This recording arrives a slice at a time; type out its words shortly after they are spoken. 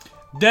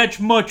That's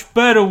much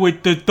better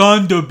with the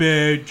Thunder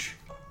Badge.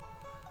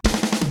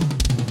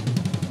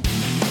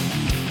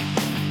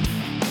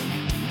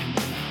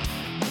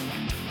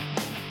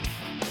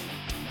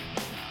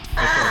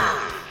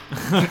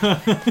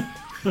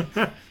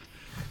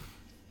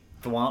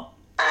 Thwomp.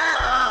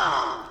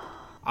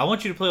 I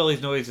want you to play all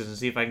these noises and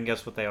see if I can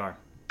guess what they are.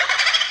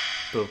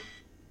 Boo.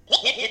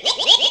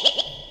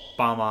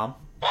 Bomb.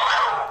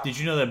 Did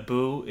you know that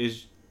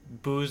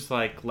Boo's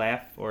like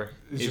laugh or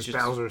it's just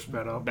Bowser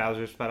sped up.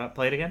 Bowser sped up.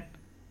 Play it again.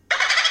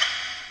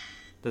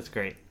 That's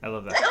great. I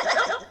love that.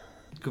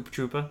 Koopa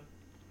Troopa.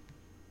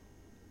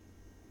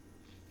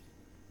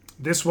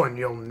 This one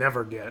you'll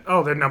never get.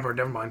 Oh, they're numbered.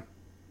 Never mind.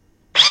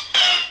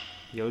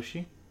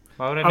 Yoshi.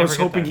 Why would I? I was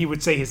hoping he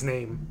would say his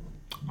name.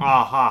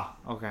 Aha.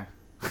 Okay.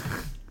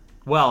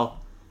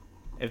 Well,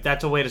 if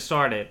that's a way to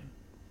start it,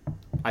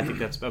 I think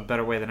that's a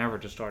better way than ever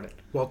to start it.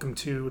 Welcome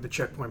to the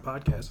Checkpoint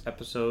Podcast.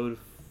 Episode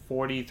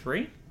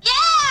 43? Yeah!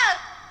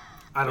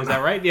 I don't know. Is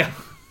that right? Yeah.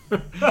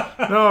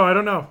 No, I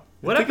don't know.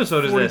 What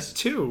episode is this?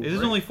 42. Is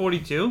this only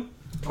 42?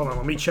 Hold on,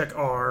 let me check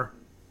our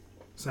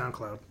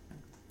SoundCloud.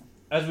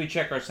 As we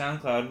check our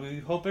SoundCloud, we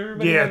hope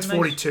everybody Yeah, had it's a nice...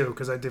 42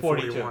 because I did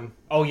 42. 41.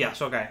 Oh,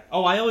 yes, okay.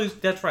 Oh,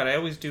 that's right. I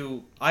always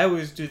do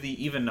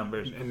the even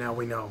numbers. And now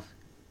we know.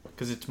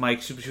 Because it's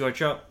Mike's Super Short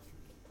Show.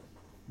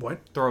 What?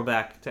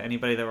 Throwback to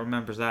anybody that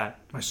remembers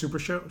that. My Super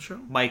Show?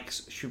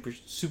 Mike's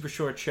Super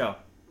Short Show.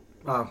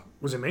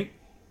 Was it me?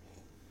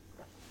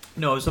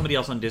 No, it was somebody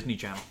else on Disney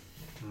Channel.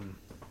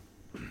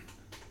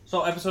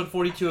 So, episode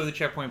 42 of the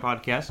Checkpoint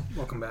Podcast.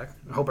 Welcome back.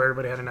 I hope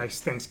everybody had a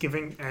nice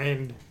Thanksgiving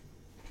and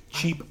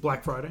cheap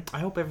Black Friday. I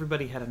hope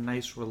everybody had a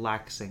nice,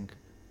 relaxing,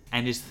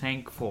 and is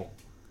thankful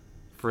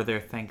for their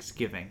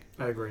Thanksgiving.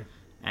 I agree.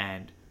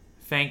 And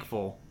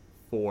thankful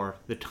for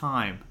the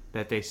time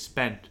that they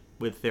spent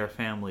with their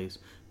families.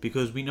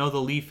 Because we know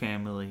the Lee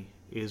family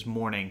is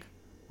mourning,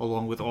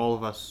 along with all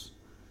of us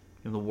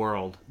in the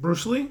world.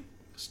 Bruce Lee?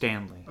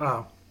 Stanley.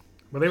 Oh.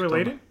 Were they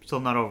related? Still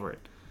not over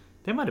it.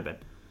 They might have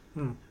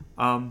been.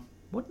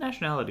 What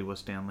nationality was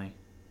Stanley?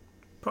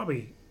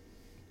 Probably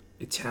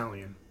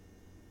Italian.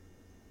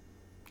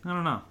 I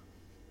don't know.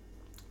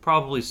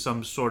 Probably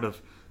some sort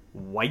of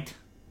white.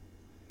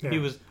 Yeah, He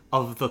was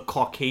of the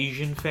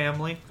Caucasian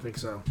family. I think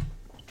so.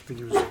 I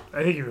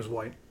think he was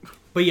white.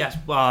 But yes,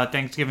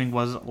 Thanksgiving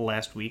was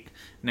last week.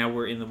 Now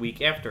we're in the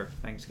week after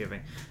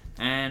Thanksgiving.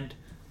 And,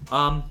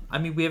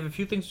 we have a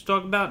few things to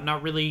talk about.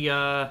 Not really,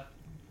 I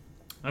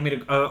want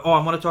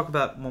to talk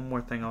about one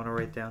more thing I want to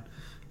write down.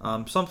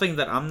 Something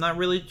that I'm not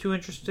really too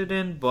interested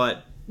in,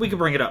 but we can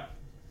bring it up.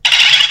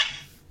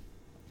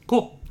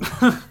 Cool.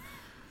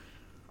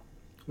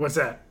 What's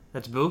that?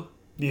 That's Boo?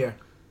 Yeah.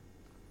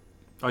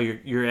 Oh,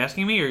 you're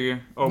asking me, or you're...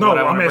 Or No, what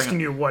I I'm wanna asking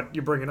bring you what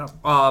you're bringing up.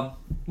 up?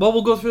 Well,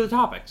 we'll go through the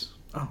topics.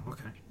 Oh,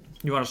 okay.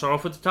 You want to start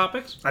off with the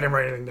topics? I didn't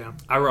write anything down.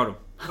 I wrote them.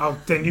 Oh,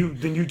 then you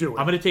do it.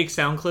 I'm going to take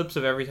sound clips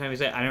of every time you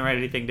say, I didn't write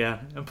anything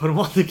down, and put them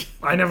all together.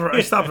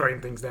 I stopped writing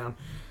things down.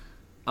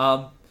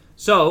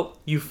 So,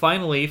 you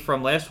finally,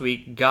 from last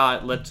week,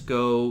 got Let's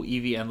Go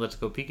Eevee and Let's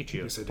Go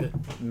Pikachu. Yes, I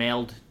did.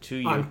 Mailed to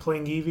you. I'm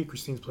playing Eevee.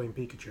 Christine's playing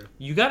Pikachu.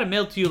 You got it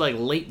mailed to you, like,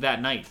 late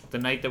that night. The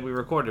night that we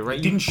recorded, right?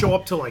 It didn't show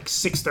up till like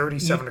 6:30,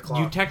 7 o'clock.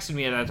 You texted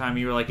me at that time, and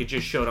you were like, it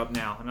just showed up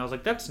now. And I was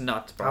like, that's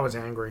nuts, bro. I was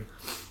angry.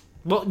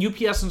 Well,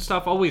 UPS and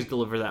stuff always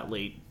deliver that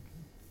late.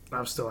 I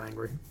was still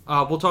angry.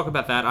 We'll talk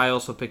about that. I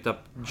also picked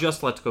up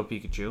just Let's Go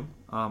Pikachu,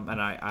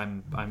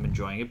 and I'm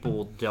enjoying it, but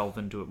we'll delve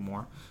into it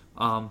more.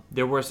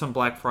 There were some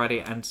Black Friday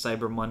and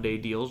Cyber Monday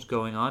deals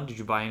going on. Did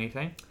you buy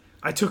anything?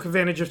 I took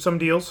advantage of some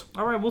deals.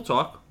 All right, we'll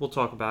talk. We'll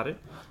talk about it.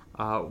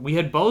 We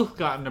had both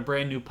gotten a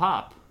brand new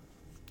Pop.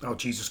 Oh,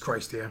 Jesus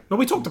Christ, yeah. No,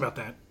 we talked about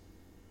that.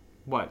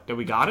 What? That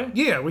we got it?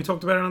 Yeah, we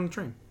talked about it on the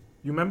train.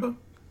 You remember?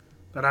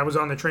 That I was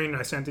on the train and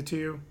I sent it to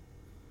you?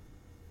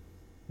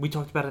 We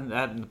talked about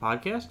that in the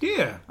podcast?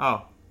 Yeah.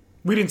 Oh.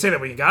 We didn't say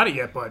that we got it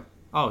yet, but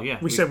Oh, yeah.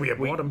 we said we had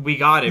bought them. We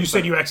got it. You but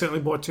said you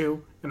accidentally bought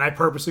two, and I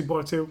purposely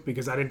bought two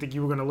because I didn't think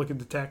you were going to look at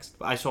the text.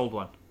 I sold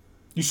one.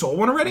 You sold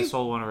one already? I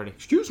sold one already.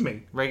 Excuse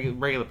me.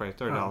 Regular price,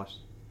 $30.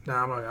 No,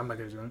 I'm not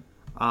going to do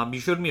it. You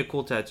showed me a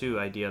cool tattoo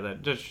idea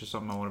that's just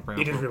something I want to bring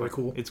up. It is real really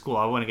quick. cool. It's cool.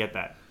 I want to get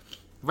that.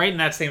 Right in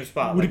that same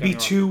spot. Would like it be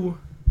on your-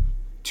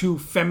 too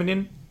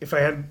feminine if I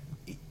had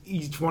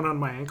each one on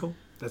my ankle?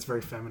 That's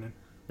very feminine.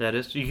 That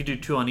is. You could do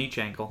 2 on each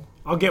ankle.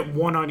 I'll get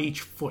one on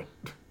each foot.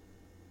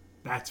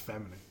 That's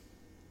feminine.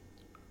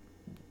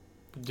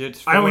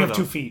 It's I only 4, have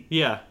though. 2 feet.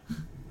 Yeah.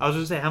 I was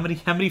going to say,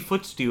 how many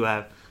foots do you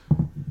have?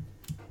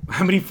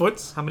 How many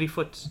foots? How many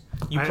foots?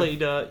 You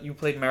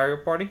played Mario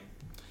Party?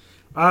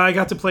 I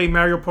got to play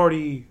Mario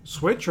Party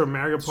Switch or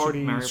Mario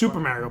Party Super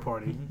Mario Mario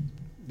Party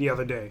the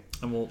other day.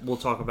 And we'll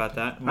talk about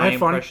that. My had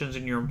fun. impressions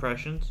and your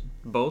impressions.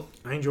 Both.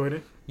 I enjoyed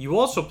it. You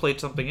also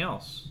played something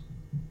else.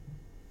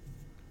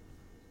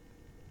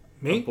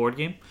 A Me? board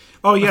game?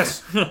 Oh,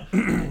 yes.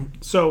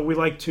 So we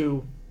like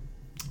to...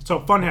 So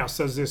Funhouse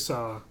does this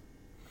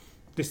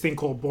thing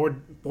called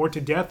Bored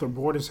to Death or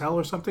Bored as Hell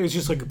or something. It's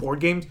just like a board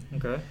game.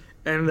 Okay.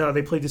 And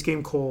they played this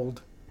game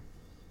called...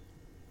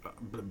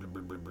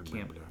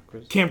 Camp.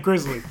 Camp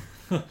Grizzly.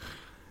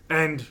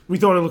 And we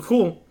thought it looked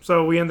cool,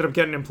 so we ended up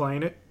getting and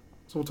playing it.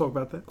 So we'll talk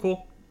about that.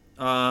 Cool.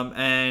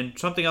 And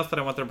something else that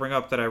I wanted to bring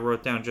up that I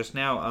wrote down just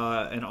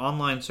now, an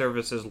online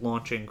service is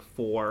launching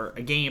for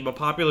a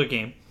popular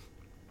game.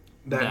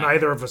 That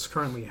neither of us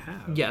currently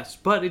have. Yes,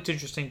 but it's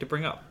interesting to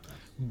bring up.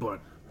 But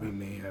we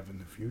may have in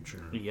the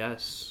future.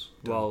 Yes.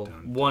 Dun, Well, dun,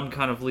 dun. one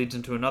kind of leads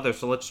into another,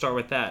 so let's start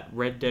with that.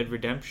 Red Dead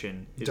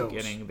Redemption is Dose.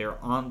 getting their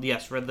Red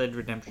Dead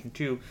Redemption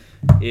 2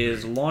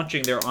 is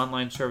launching their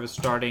online service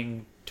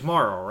starting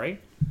tomorrow, right?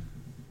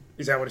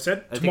 Is that what it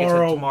said? I think it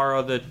said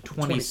tomorrow the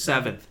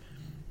 27th.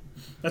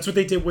 That's what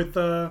they did with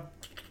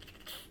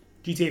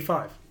GTA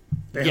 5.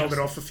 They held Yes.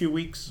 it off a few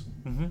weeks.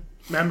 Mm-hmm.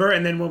 Remember?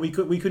 And then when we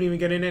couldn't even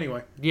get in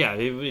anyway. Yeah,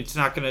 it's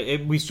not gonna.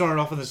 We started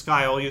off in the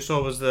sky. All you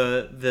saw was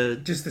the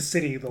Just the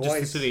city, the just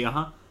lights. the city.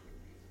 I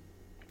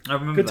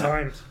remember Good that.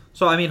 times.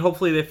 So I mean,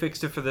 hopefully they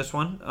fixed it for this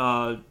one.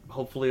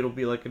 Hopefully it'll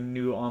be like a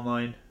new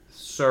online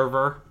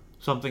server,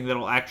 something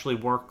that'll actually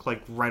work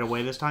like right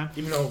away this time.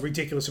 Even though a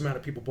ridiculous amount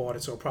of people bought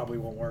it, so it probably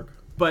won't work.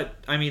 But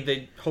I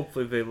mean,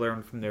 hopefully they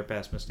learned from their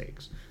past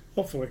mistakes.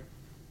 Hopefully.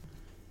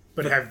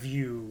 But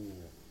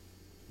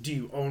do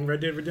you own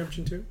Red Dead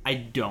Redemption 2? I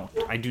don't.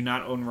 I do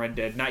not own Red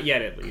Dead, not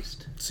yet at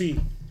least. See,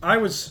 I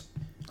was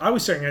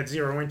saying I had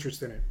zero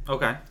interest in it.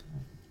 Okay.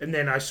 And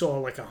then I saw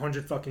like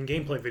 100 fucking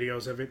gameplay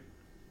videos of it.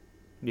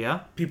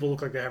 Yeah. People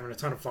look like they're having a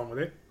ton of fun with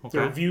it. Okay.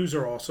 The reviews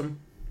are awesome.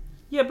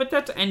 Yeah, but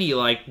that's any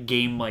like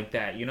game like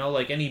that, you know,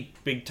 like any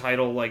big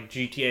title like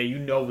GTA, you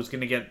know was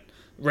gonna get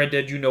Red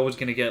Dead, you know was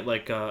gonna get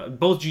like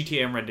both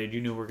GTA and Red Dead, you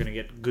knew were gonna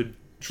get good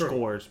True.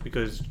 scores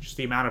because just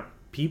the amount of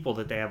people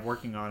that they have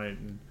working on it.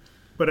 And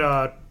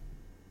But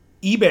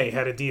eBay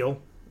had a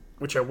deal,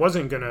 which I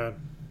wasn't gonna.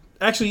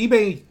 Actually,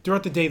 eBay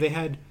throughout the day they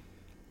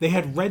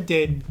had Red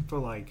Dead for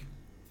like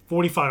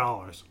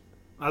 $45.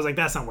 I was like,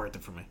 that's not worth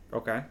it for me.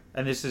 okay,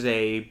 and this is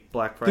a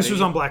Black Friday. This was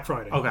on Black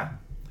Friday. Okay.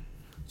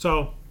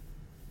 So,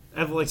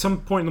 at like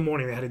some point in the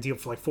morning, they had a deal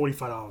for like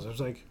 $45. I was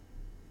like,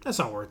 that's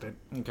not worth it.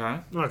 Okay.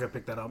 I'm not gonna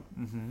pick that up.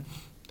 Mm-hmm.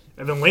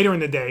 And then later in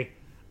the day,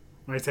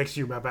 when I texted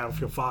you about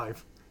Battlefield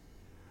 5,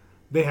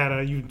 they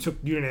had you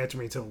didn't answer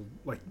me until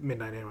like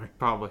midnight anyway.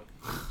 Probably.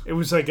 It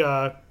was like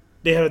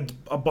they had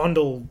a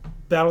bundle,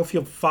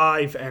 Battlefield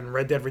 5 and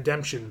Red Dead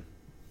Redemption,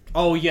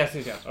 Oh yes.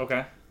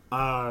 Okay.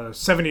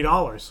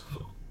 $70.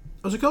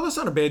 I was like, oh, that's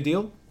not a bad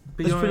deal. But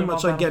It's you don't pretty know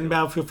much about like getting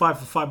Battlefield 5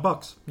 for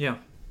 $5. Yeah.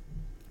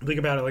 Think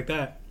about it like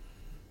that.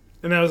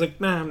 And I was like,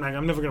 nah,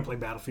 I'm never gonna play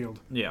Battlefield.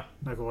 Yeah.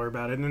 Not gonna worry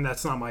about it. And then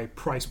that's not my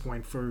price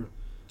point for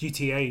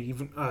GTA,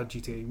 even Red For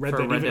Dead, Red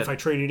even Dead. if I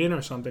trade it in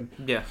or something.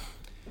 Yeah.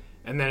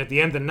 And then at the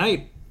end of the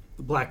night,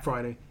 Black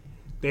Friday,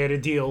 they had a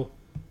deal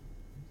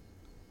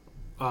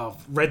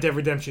of Red Dead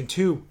Redemption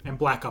 2 and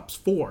Black Ops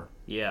 4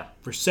 Yeah.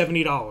 for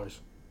 $70.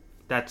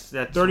 That's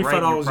 $35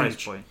 right in your price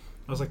each. point.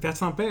 I was like,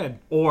 that's not bad.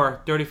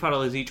 Or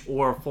 $35 each,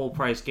 or a full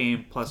price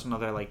game plus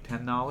another like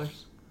 $10.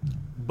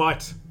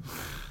 But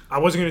I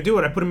wasn't going to do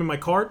it. I put them in my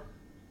cart,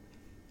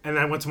 and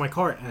then I went to my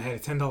cart, and I had a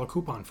 $10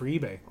 coupon for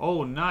eBay.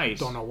 Oh, nice.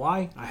 Don't know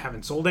why. I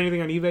haven't sold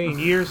anything on eBay in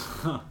years.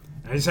 I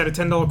just had a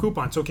 $10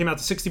 coupon, so it came out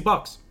to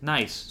 $60.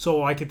 Nice.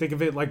 So I could think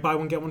of it like buy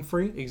one, get one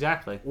free,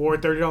 Exactly. or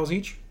 $30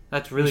 each.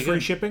 That's really It's free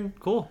good. shipping.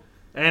 Cool.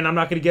 And I'm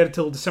not going to get it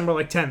till December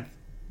like 10th.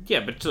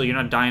 Yeah, but still, you're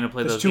not dying to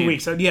play That's those 2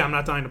 games. weeks. Yeah, I'm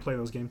not dying to play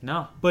those games.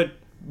 No. But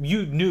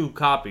You new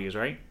copies,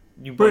 right?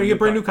 You brand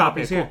new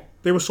copies, Okay, yeah.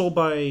 They were sold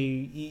by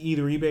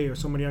either eBay or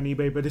somebody on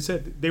eBay, but it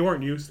said they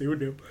weren't used. They were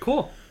new.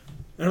 Cool.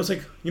 And I was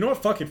like, you know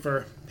what? Fuck it.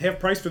 For half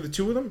price for the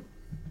two of them,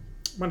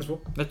 might as well.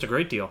 That's a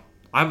great deal.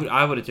 I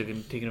would have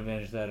taken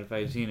advantage of that if I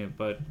had seen it,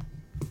 but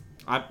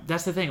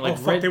that's the thing. Like Oh,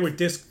 fuck, they were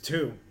disc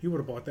too. You would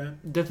have bought that.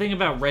 The thing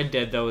about Red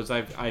Dead though is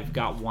I've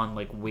got one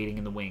like waiting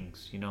in the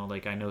wings. You know,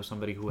 like I know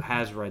somebody who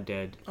has Red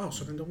Dead. Oh,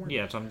 so then don't worry.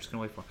 Yeah, so I'm just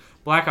gonna wait for it.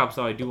 Black Ops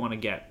though I do want to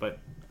get, but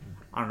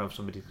I don't know if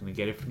somebody's gonna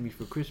get it for me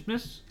for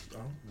Christmas. Oh.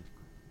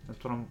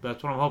 That's what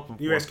I'm hoping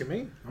for. You asking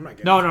me? I'm not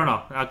getting No, it.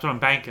 no. That's what I'm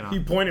banking on.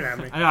 You pointed at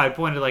me. I know. I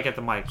pointed like at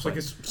the mic. It's like,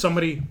 is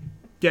somebody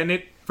getting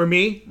it for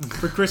me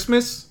for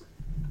Christmas?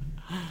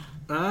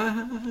 You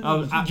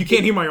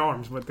can't hear my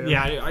arms, but they're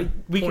yeah,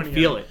 we can pointing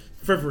feel at it.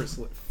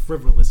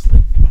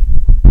 frivolously.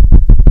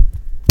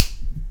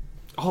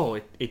 Oh,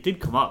 it did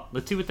come up.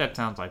 Let's see what that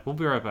sounds like. We'll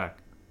be right back.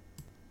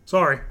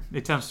 Sorry,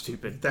 It sounds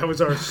stupid. that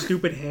was our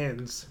stupid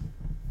hands.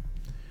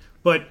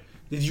 But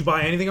did you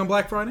buy anything on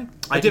Black Friday?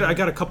 I I did. didn't. I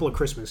got a couple of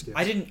Christmas gifts.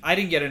 I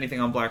didn't get anything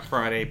on Black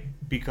Friday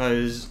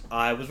because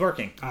I was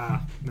working. No.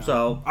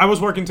 So I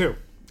was working too.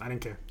 I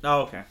didn't care.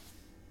 oh, okay.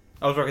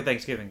 I was working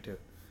Thanksgiving too.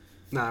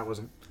 No, I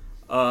wasn't.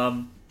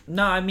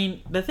 No, I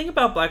mean the thing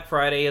about Black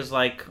Friday is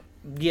like,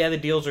 yeah, the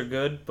deals are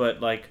good, but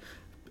like,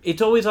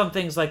 it's always on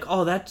things like,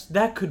 oh,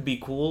 that could be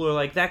cool, or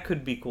like that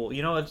could be cool.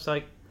 You know, it's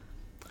like,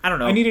 I don't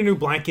know. I need a new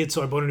blanket,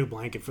 so I bought a new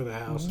blanket for the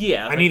house.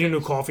 Yeah, I like need a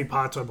new coffee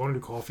pot, so I bought a new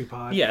coffee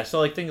pot. Yeah, so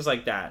like things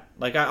like that.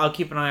 Like I'll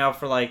keep an eye out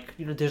for like,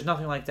 you know, there's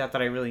nothing like that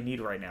I really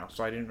need right now,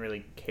 so I didn't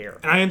really care.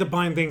 And I ended up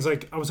buying things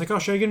like, I was like, oh,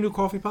 should I get a new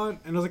coffee pot?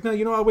 And I was like,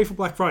 no, I'll wait for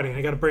Black Friday. And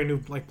I got a brand new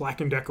like Black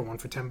 & Decker one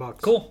for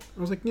 $10. Cool.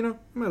 I was like, I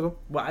might as well.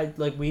 Well,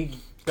 we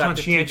got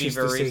the TV Conscientious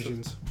very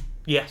decisions.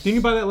 Yes. Didn't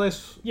you buy that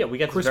last? Yeah, we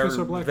got this Christmas or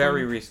very, Black very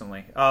Friday?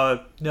 recently.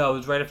 No, it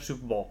was right after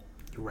Super Bowl.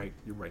 You're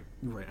right.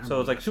 So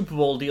it's like Super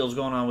Bowl deals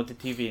going on with the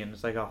TV, and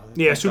it's like, oh,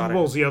 Yeah, thank Super God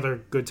Bowl's the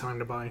other good time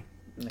to buy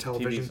TVs.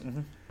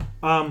 television.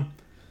 Mhm.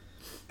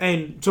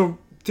 And so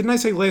didn't I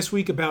say last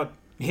week about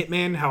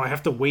Hitman how I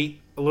have to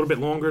wait a little bit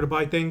longer to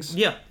buy things?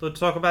 Yeah, let's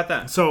talk about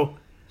that. So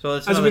So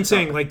it's as I've another been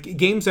saying, topic. like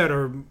games that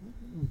are,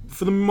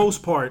 for the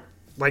most part,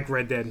 like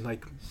Red Dead,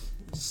 like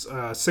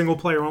single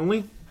player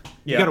only,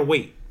 you gotta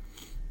wait.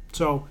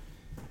 So,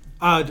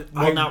 well,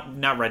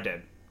 not Red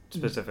Dead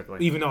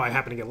specifically. even though I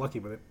happen to get lucky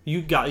with it,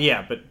 You got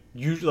but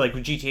usually like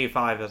with GTA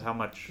 5 is how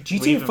much we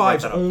GTA even 5's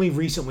brought that up. only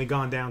recently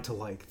gone down to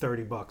like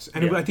 $30,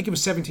 and Yeah. I think it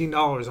was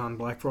 $17 on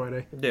Black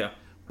Friday. Yeah,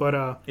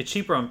 But it's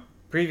cheaper on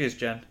previous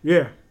gen.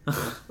 yeah,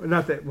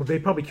 not that. Well, they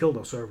probably killed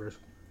those servers.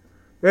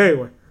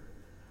 Anyway,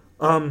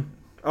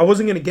 I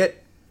wasn't gonna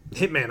get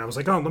Hitman. I was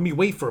like, oh, let me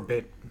wait for a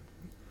bit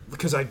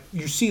because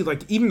you see,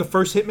 like even the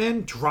first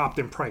Hitman dropped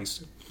in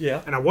price.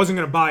 Yeah. And I wasn't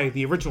going to buy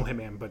the original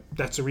Hitman, but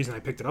that's the reason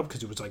I picked it up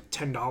because it was like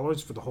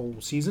 $10 for the whole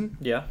season.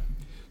 Yeah.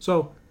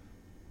 So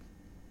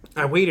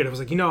I waited. I was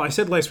like, I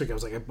said last week, I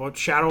was like, I bought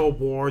Shadow of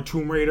War,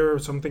 Tomb Raider, or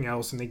something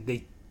else, and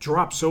they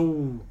drop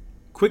so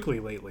quickly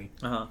lately.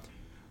 Uh-huh.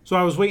 So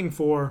I was waiting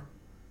for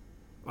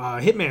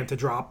Hitman to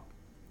drop,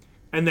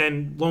 and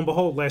then lo and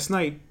behold, last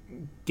night,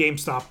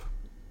 GameStop,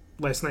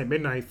 last night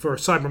midnight for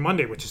Cyber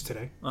Monday, which is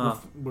today.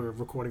 We're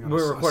recording on.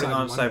 We're recording Cyber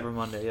on Monday. Cyber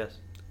Monday. Yes.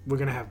 We're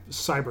gonna have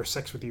cyber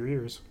sex with your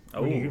ears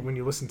when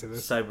you listen to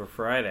this. Cyber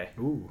Friday.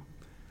 Ooh.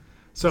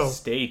 So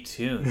Stay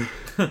tuned.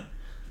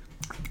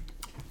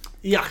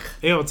 Yuck.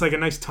 it's like a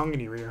nice tongue in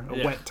your ear, a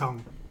Yeah. wet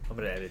tongue. I'm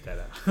gonna edit that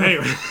out.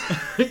 Anyway,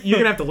 you're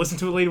gonna have to listen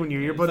to it later when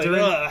your earbuds It's are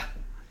like,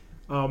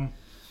 in. ugh.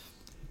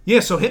 Yeah,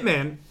 so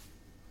Hitman,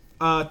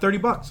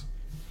 $30.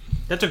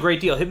 That's a great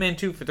deal. Hitman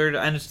 2 for 30,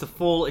 and it's the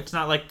full. It's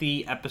not like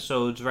the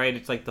episodes, right?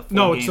 It's like the full.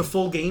 No, game. it's the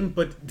full game,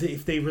 but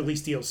if they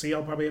release DLC,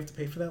 I'll probably have to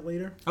pay for that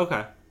later.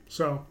 Okay.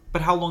 So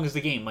But how long is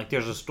the game? Like,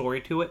 there's a story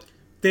to it.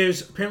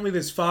 there's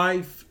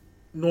 5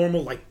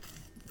 normal, like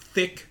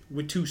thick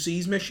with 2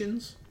 C's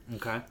missions,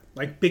 Okay.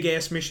 like big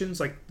ass missions,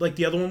 like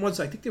the other one was.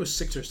 I think there was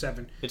 6 or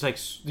 7. It's like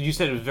you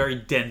said, it was very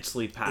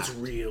densely It's packed.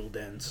 real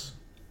dense,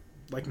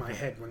 like my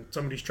head when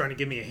somebody's trying to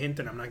give me a hint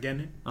and I'm not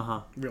getting it.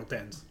 Real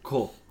dense.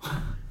 Cool.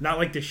 Not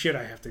like the shit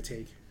I have to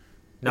take.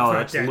 No, It's not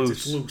that's dense, loose.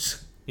 It's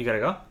loose. You gotta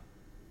go.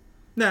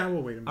 Nah,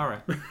 we'll wait a minute. All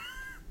right.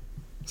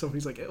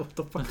 Somebody's like, hey, what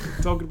the fuck are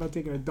you talking about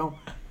taking a dump?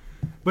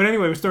 But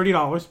anyway, it was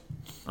 $30,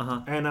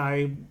 and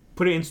I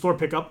put it in store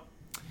pickup,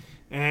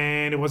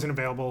 and it wasn't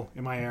available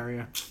in my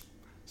area.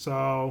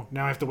 So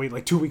now I have to wait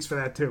like 2 weeks for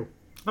that too.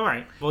 All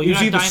right. Well, It you're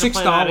was not either dying to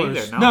play that $6.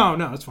 either, no.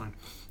 No, that's fine.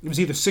 It was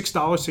either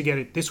 $6 to get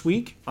it this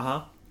week,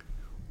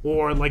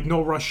 or like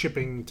no rush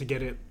shipping to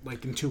get it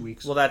like in 2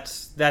 weeks. Well,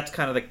 that's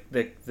kind of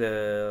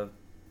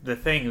the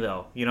thing,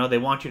 though. You know, they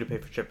want you to pay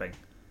for shipping,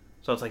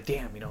 so it's like,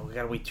 damn, we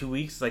gotta wait 2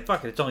 weeks. It's like,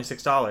 fuck it, it's only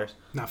 $6.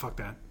 Nah, fuck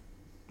that.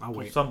 I'll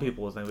wait Some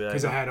people will think that.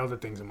 because I had other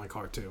things in my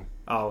car too.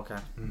 Oh, okay.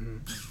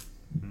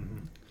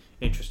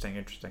 Interesting.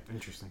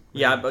 Interesting.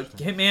 Yeah, but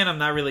Hitman, I'm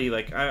not really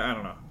like I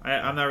don't know.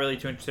 I'm not really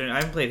too interested in. I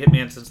haven't played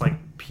Hitman since like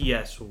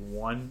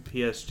PS1,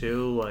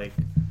 PS2. Like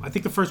I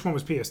think the first one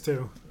was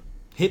PS2.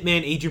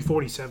 Hitman Agent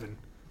 47.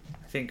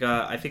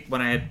 I think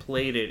when I had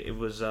played it, it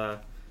was I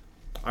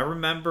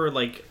remember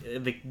like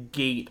the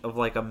gate of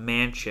like a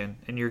mansion,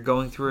 and you're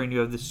going through, and you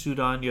have the suit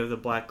on, you have the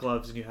black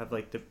gloves, and you have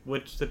like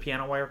what's the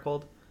piano wire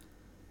called?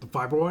 The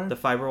fiber wire? The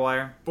fiber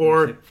wire,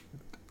 Or the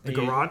and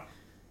you- garage?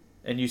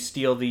 and you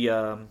steal the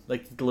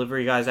like the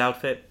delivery guy's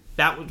outfit.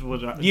 That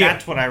was Yeah.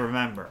 that's what I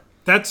remember.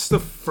 That's the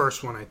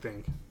first one, I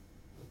think.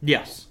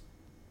 Yes.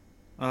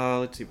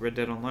 Let's see. Red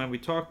Dead Online we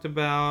talked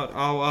about.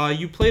 Oh,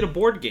 you played a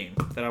board game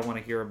that I want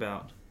to hear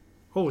about.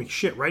 Holy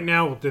shit. Right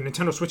now, the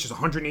Nintendo Switch is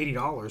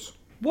 $180.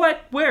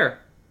 What? Where?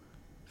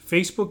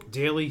 Facebook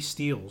Daily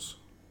Steals.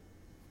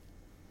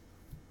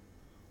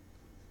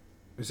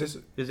 Is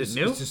it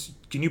new?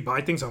 Can you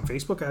buy things on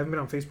Facebook? I haven't been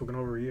on Facebook in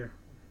over a year.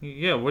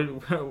 Yeah.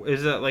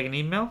 Is that like an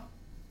email?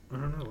 I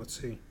don't know. Let's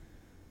see.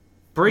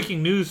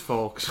 Breaking news,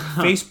 folks.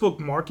 Facebook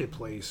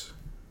Marketplace.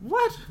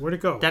 What? Where'd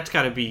it go? That's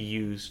got to be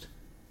used.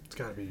 It's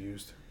got to be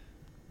used.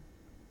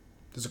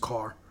 There's a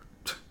car.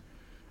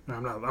 No,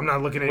 I'm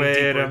not looking any Wait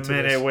deeper a into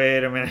minute. this.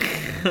 Wait a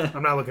minute.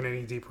 I'm not looking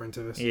any deeper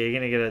into this. Yeah, you're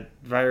gonna get a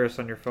virus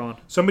on your phone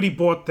Somebody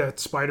bought that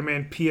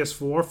Spider-Man PS4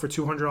 for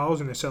 $200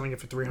 and they're selling it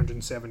for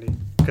 $370.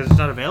 because it's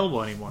not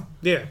available anymore.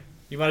 Yeah.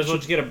 You might as well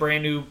just get a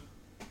brand new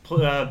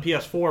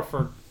PS4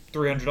 for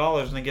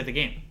 $300 and then get the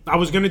game. I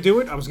was going to do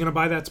it. I was going to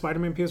buy that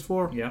Spider-Man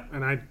PS4. Yeah.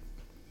 And I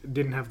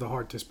didn't have the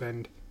heart to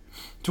spend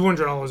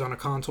 $200 on a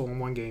console in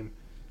one game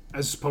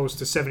as opposed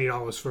to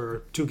 $70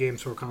 for 2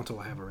 games for a console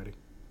I have already.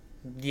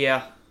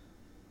 Yeah.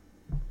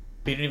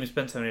 But you didn't even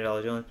spend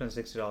 $70. You only spent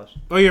 $60.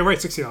 Oh, yeah, right.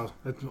 $60.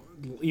 That's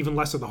even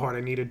less of the heart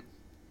I needed.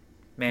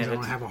 Man, I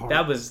don't have a heart.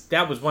 that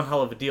was one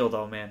hell of a deal,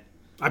 though, man.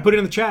 I put it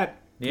in the chat.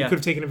 Yeah. You could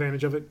have taken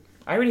advantage of it.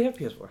 I already have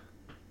PS4.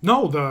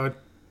 No,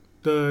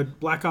 the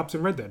Black Ops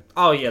and Red Dead.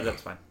 Oh, yeah,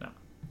 that's fine. No.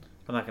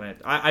 I'm not going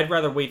to... I'd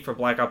rather wait for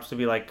Black Ops to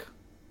be, like,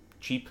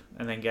 cheap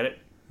and then get it.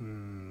 You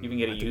can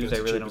get it think used. that's I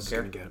the really don't cheapest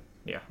care. it's gonna get.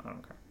 Yeah, I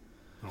don't care.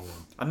 Oh,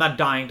 well. I'm not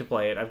dying to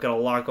play it. I've got a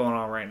lot going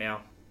on right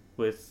now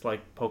with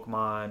like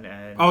Pokemon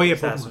and Oh, yeah,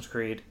 Assassin's Pokemon.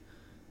 Creed.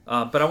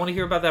 But I want to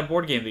hear about that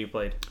board game that you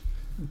played.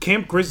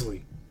 Camp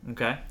Grizzly.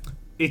 Okay.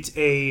 It's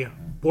a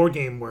board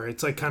game where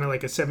it's like kind of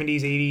like a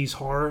 70s, 80s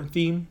horror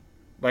theme.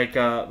 Like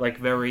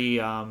very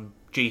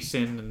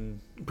Jason and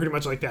Pretty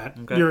much like that.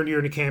 Okay. You're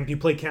in a camp. You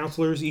play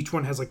counselors. Each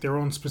one has like their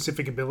own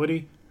specific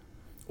ability,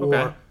 or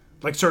Okay.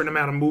 like certain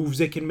amount of moves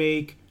they can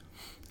make.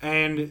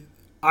 And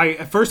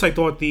at first I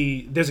thought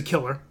there's a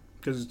killer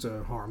because it's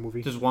a horror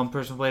movie. does one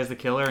person play as the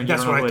killer and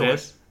That's you don't know what who I it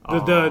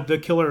thought. is? The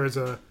killer is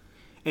an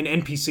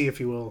NPC, if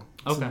you will.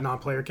 It's Okay. a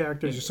non-player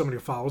character. It's just somebody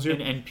who follows you. An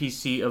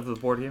NPC of the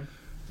board game.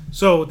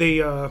 So they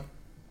you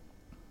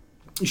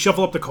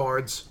shuffle up the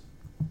cards.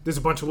 There's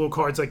a bunch of little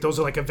cards, like those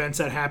are like events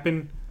that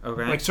happen.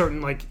 Okay. Like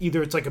certain, like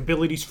either it's like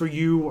abilities for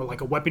you or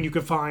like a weapon you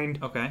can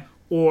find, Okay.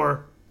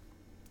 or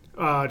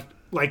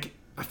like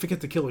I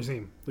forget the killer's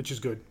name, which is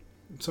good.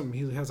 Something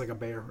he has like a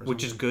bear, or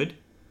Which is good.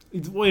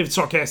 well, it's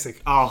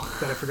sarcastic Oh.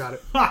 that I forgot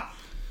it.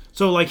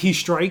 So like he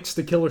strikes,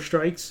 the killer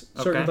strikes.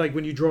 Certain Okay. like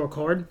when you draw a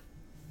card,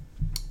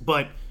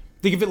 but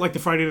think of it like the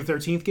Friday the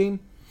 13th game,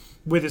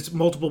 where there's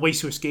multiple ways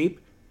to escape,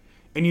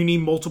 and you need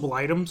multiple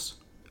items.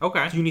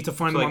 Okay. You need to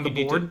find So, them on the you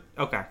need board.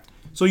 Okay.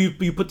 So you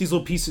put these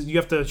little pieces. You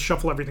have to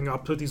shuffle everything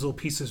up. Put these little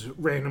pieces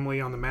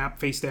randomly on the map,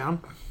 face down.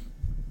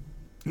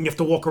 And you have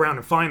to walk around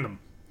and find them.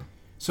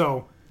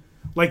 So,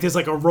 like there's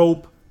like a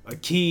rope, a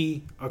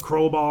key, a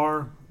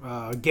crowbar,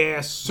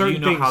 gas. Do Certain you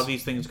know things. how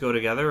these things go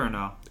together or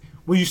no?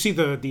 Well, you see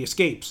the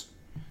escapes,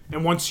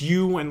 and once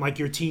you and like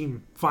your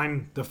team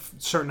find the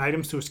certain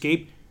items to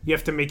escape, you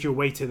have to make your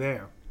way to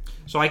there.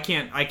 So I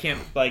can't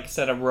like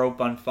set a rope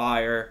on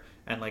fire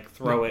and like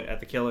throw it at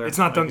the killer. It's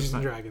not Like, Dungeons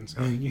and Dragons.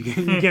 You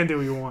can't do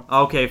what you want.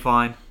 Okay,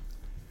 fine.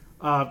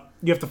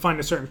 You have to find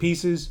the certain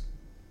pieces.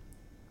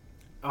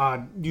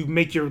 You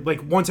make your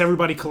like once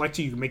everybody collects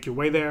you can make your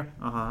way there.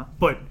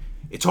 But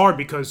it's hard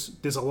because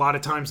there's a lot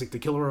of times like the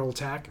killer will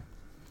attack,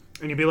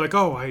 and you'll be like,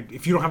 oh,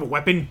 if you don't have a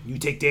weapon, you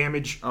take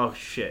damage. Oh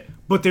shit.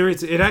 But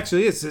it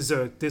actually is.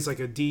 There's like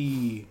a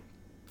D4,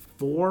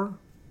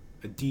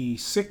 a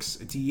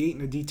D6, a D8,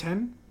 and a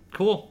D10,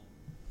 Cool.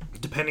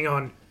 depending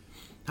on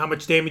how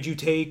much damage you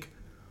take,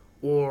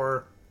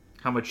 or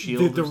How much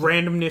shield? the or something?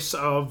 randomness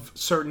of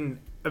certain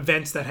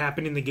events that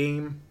happen in the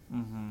game.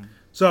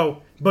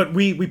 So, but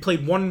we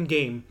played one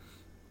game,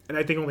 and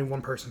I think only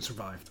one person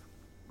survived.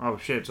 Oh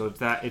shit. So it's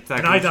that.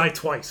 And I died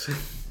twice.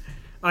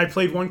 I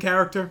played one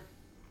character,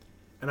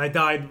 and I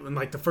died in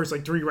like the first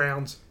like 3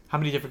 rounds. How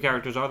many different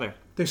characters are there?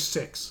 There's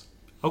 6.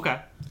 Okay.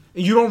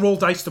 And you don't roll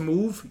dice to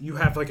move. You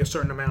have like a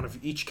certain amount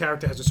of each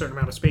character has a certain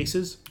amount of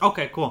spaces,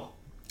 Okay. Cool.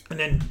 and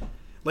then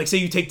like say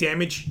you take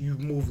damage, you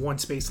move 1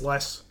 space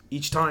less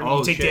each time. Oh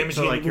you take shit. damage,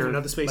 so and like you move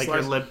another space like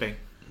less. you're limping.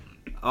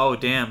 Oh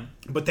damn.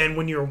 But then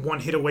when you're 1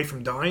 hit away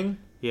from dying,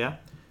 Yeah.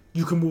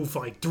 you can move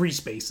like 3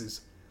 spaces.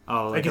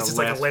 Oh, like guess it's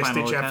like a final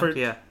last-ditch attempt? effort.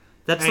 Yeah.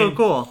 That's so And-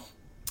 cool.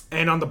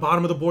 And on the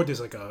bottom of the board,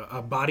 there's like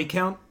a body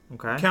count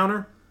Okay.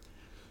 counter.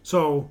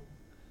 So,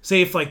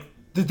 say if like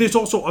there's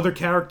also other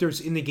characters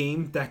in the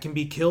game that can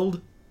be killed,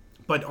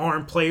 but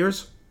aren't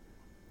players.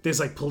 There's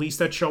like police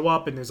that show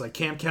up, and there's like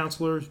camp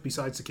counselors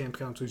besides the camp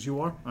counselors you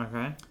are.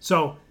 Okay.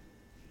 So,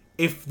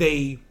 if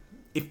they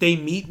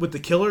meet with the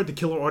killer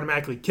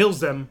automatically kills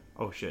them.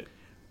 Oh shit.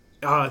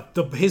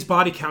 His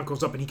body count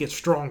goes up, and he gets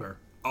stronger.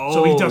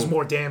 So he does Oh.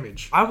 more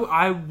damage. I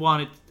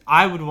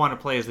would want to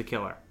play as the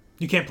killer.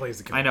 You can't play as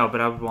the killer. I know, but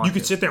I would want. You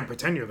could to. sit there and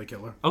pretend you're the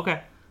killer.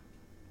 Okay.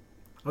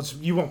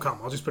 You won't come.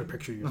 I'll just put a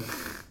picture of you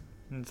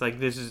there. It's like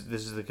this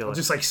is the killer. I'll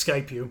just like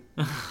Skype you.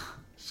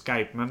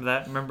 Skype. Remember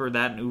that? Remember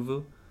that in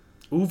Uvu?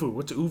 Uvu.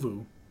 What's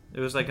Uvu? It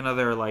was like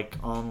another like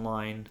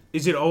online.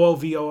 Is it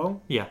OLVOO?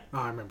 Yeah. Oh,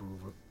 I remember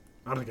Uvu.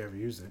 I don't think I ever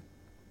used it.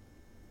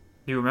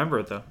 You remember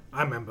it though.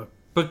 I remember.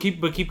 But keep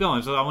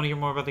going. So I want to hear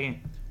more about the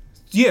game.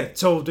 Yeah,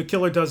 so the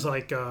killer does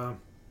like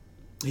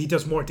he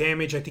does more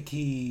damage. I think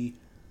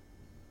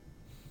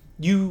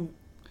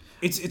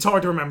it's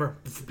hard to remember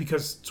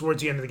because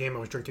towards the end of the game I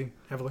was drinking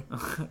heavily.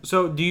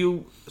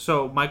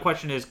 So my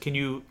question is,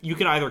 you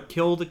can either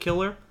kill the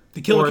killer?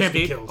 The killer or can't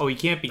be escape? killed. Oh, he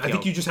can't be I killed.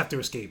 think you just have to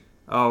escape.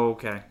 Oh,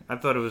 okay. I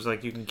thought it was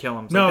like you can kill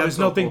him. It's No, like, there's that's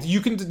so nothing. cool.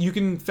 You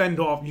can fend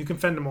off. You can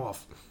fend them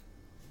off.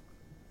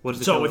 What is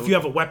the So killer? if you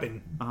have a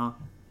weapon, Uh-huh.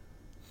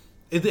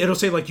 it'll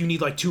say like you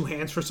need like 2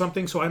 hands for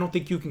something. So I don't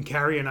think you can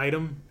carry an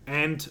item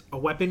and a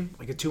weapon,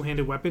 like a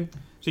 2-handed weapon.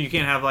 So you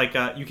can't have like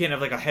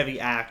a heavy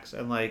axe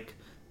and like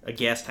a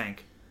gas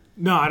tank.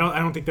 No, I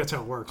don't think that's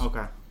how it works.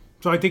 Okay.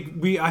 So I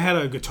think I had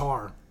a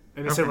guitar,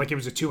 and it said Okay. like it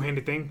was a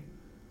 2-handed thing.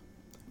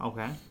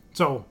 Okay.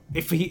 So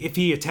if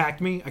he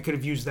attacked me, I could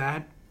have used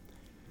that.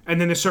 And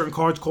then there's certain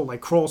cards called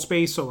like crawl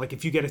space. So like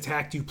if you get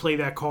attacked, you play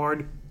that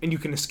card, and you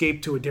can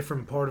escape to a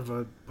different part of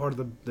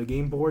the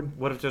game board.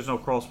 What if there's no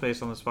crawl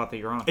space on the spot that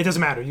you're on? It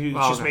doesn't matter. It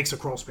just okay. makes a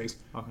crawl space.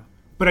 Okay.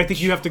 But I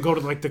think you have to go to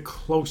like the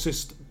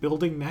closest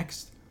building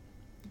next.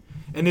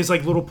 And there's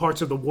like little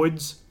parts of the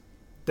woods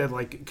that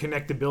like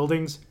connect the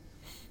buildings,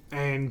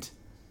 and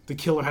the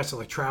killer has to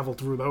like travel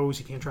through those.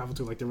 He can't travel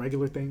through like the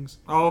regular things.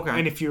 Oh, okay.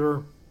 And if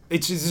you're,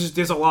 it's just,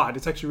 there's a lot.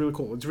 It's actually really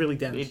cool. It's really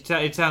dense.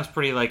 It sounds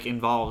pretty like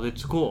involved.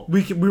 It's cool.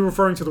 We're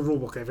referring to the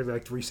rulebook every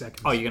like 3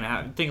 seconds. Oh, you're gonna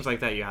have things like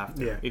that. You have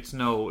to. Yeah. It's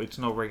no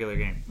regular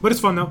game. But it's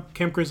fun though.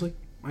 Camp Grizzly.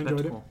 I enjoyed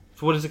That's it. cool.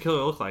 So what does the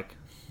killer look like?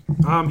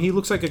 He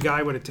looks like a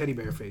guy with a teddy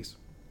bear face.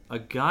 A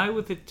guy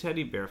with a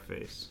teddy bear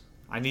face.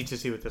 I need to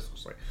see what this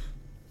looks like.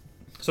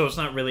 So it's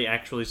not really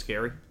actually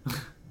scary.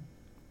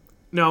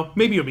 No,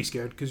 maybe you'll be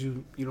scared because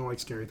you don't like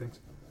scary things.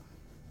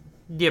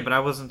 Yeah, but I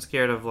wasn't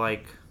scared of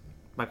like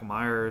Michael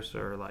Myers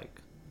or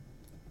like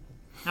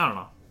I don't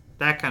know.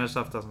 That kind of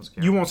stuff doesn't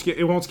scare me.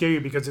 It won't scare you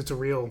because it's a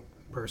real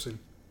person.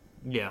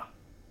 Yeah.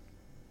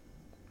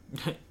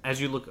 As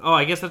you look,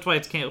 I guess that's why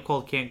it's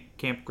called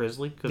Camp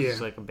Grizzly because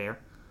it's like a bear.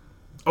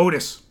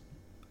 Otis.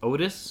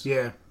 Otis.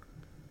 Yeah.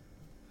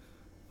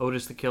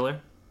 Otis the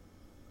killer.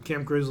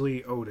 Camp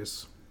Grizzly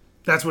Otis.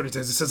 That's what it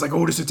says. It says like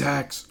Otis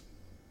attacks.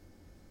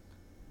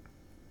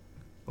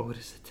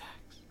 Otis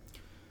attacks.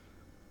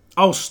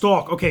 Oh,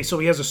 stalk. Okay, so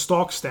he has a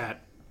stalk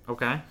stat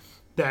Okay.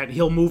 that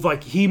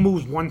he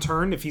moves 1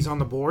 turn if he's on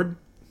the board.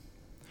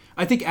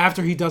 I think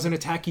after he does an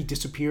attack, he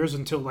disappears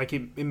until like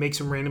it makes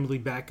him randomly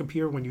back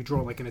appear when you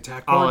draw like an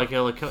attack card. Oh, like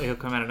he'll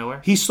come out of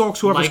nowhere. He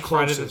stalks whoever's Like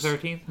Friday closest. the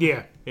 13th?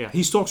 Yeah. Yeah.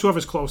 He stalks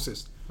whoever's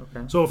closest.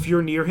 Okay. So if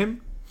you're near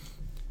him,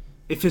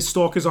 if his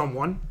stalk is on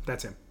 1,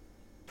 that's him.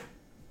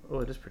 Oh,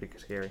 it is pretty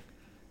scary.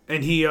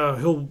 And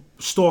he'll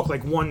stalk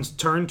like 1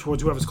 turn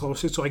towards whoever's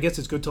closest. So I guess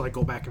it's good to like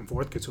go back and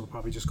forth because he'll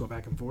probably just go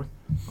back and forth.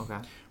 Okay.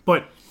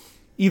 But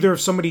either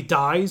if somebody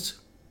dies,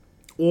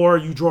 or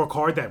you draw a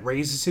card that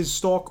raises his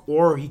stalk,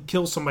 or he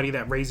kills somebody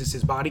that raises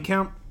his body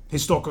count,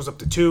 his stalk goes up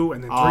to 2,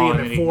 and then 3, and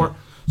then 4.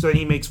 So then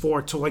he makes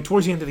 4. So like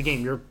towards the end of the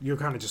game, you're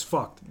kind of just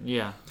fucked.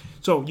 Yeah.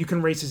 So you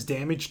can raise his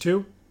damage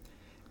too,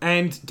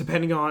 and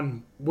depending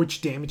on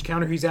which damage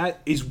counter he's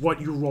at, is what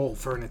you roll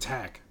for an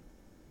attack.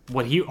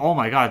 Oh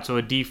my god, so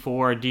a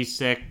D4, a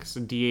D6,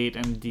 a D8,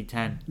 and a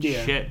D10.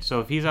 Yeah. Shit. So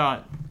if he's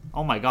on,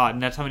 oh my god,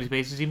 and that's how many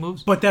spaces he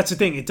moves? But that's the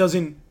thing; it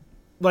doesn't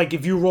like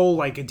if you roll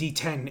like a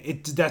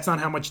D10, that's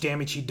not how much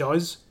damage he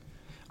does.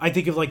 I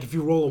think if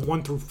you roll a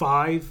 1 through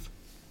 5,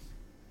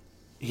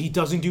 he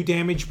doesn't do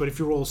damage, but if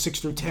you roll a 6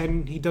 through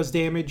 10, he does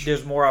damage.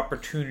 There's more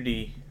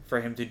opportunity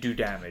for him to do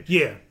damage.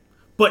 Yeah.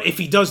 But if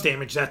he does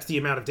damage, that's the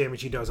amount of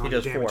damage he does on He the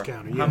does damage 4.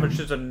 counter. How Yeah. much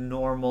does a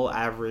normal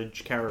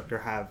average character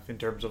have in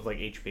terms of like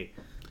HP?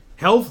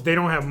 Health, they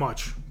don't have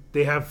much.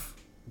 They have...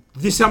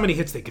 This is how many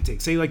hits they could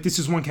take. Say, like, this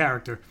is one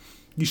character.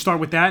 You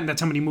start with that, and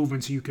that's how many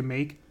movements you can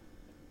make.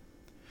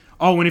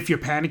 Oh, and if you're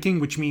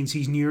panicking, which means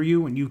he's near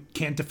you and you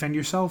can't defend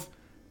yourself,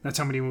 that's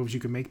how many moves you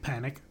can make.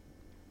 Panic.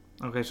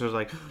 Okay, so it's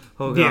like,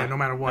 oh god. Yeah, no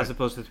matter what. As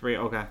opposed to 3,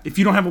 okay. If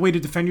you don't have a way to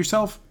defend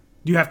yourself,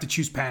 you have to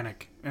choose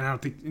panic. And I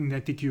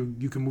think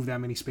you can move that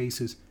many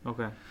spaces.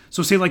 Okay.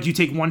 So say, like, you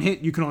take 1 hit,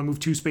 you can only move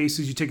 2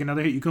 spaces. You take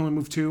another hit, you can only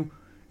move 2.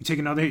 You take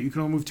another hit, you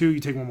can only move 2. You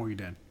take 1 more, you're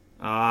dead.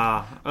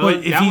 But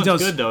if that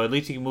one's good though. At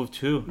least he can move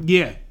 2.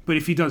 Yeah, but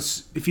if he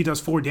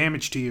does 4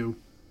 damage to you,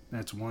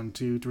 that's 1,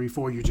 2, 3,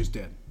 4. You're just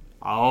dead.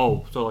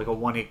 Oh, so like a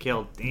 1-hit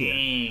kill.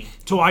 Dang.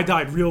 So I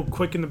died real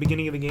quick in the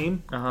beginning of the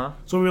game. Uh huh.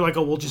 So we were like,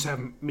 oh, we'll just have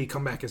me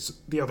come back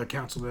as the other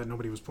council that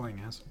nobody was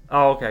playing as.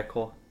 Oh, okay,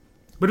 cool.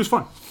 But it was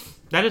fun.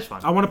 That is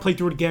fun. I want to play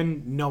through it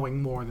again,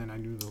 knowing more than I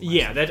knew.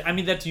 Yeah,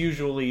 that's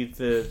usually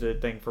the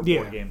thing for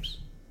board games,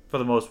 for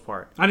the most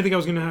part. I didn't think I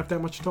was gonna have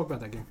that much to talk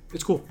about that game.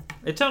 It's cool.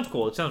 It sounds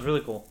cool. It sounds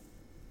really cool.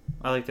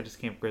 I like that it's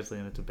Camp Grizzly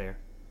and it's a bear.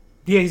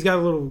 Yeah, he's got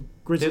a little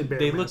grizzly bear.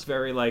 They look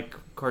very like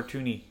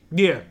cartoony.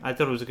 Yeah. I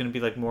thought it was going to be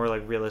like more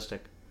like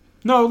realistic.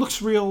 No, it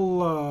looks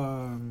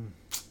real.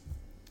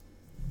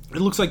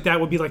 It looks like that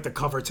would be like the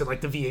cover to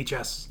like the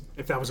VHS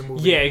if that was a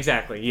movie. Yeah,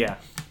 exactly. Yeah.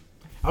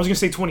 I was gonna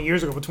say 20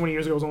 years ago, but 20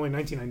 years ago was only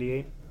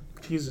 1998.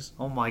 Jesus.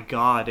 Oh my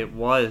god, it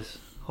was.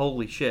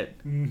 Holy shit.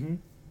 Mm-hmm.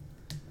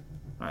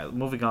 All right,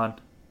 moving on.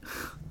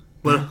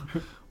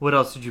 What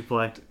else did you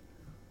play?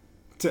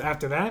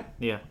 After that?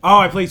 Yeah. Oh,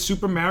 I played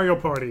Super Mario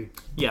Party.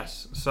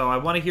 Yes. So I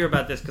want to hear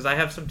about this because I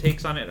have some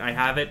takes on it. I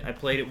have it. I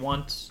played it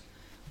once.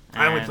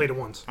 I only played it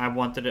once. I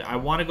want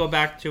to go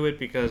back to it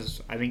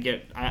because I didn't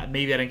get.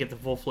 Maybe I didn't get the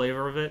full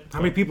flavor of it. How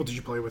many people did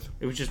you play with?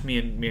 It was just me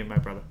and my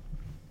brother.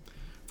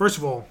 First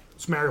of all,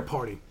 it's Mario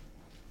Party.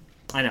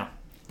 I know.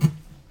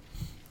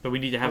 But we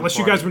need to have. Unless a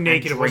you party guys were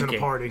naked, and it wasn't a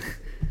drinking. party.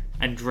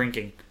 And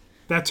drinking.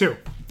 That too.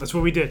 That's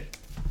what we did.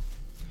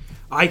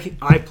 I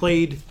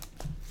played.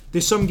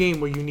 There's some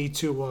game where you need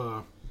to.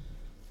 Oh,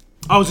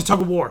 it was a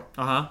tug of war.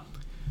 Uh huh.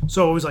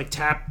 So it was like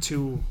tap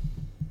to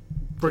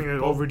bring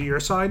it over to your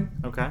side.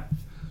 Okay.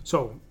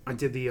 So I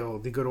did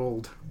the good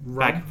old rub.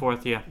 Back and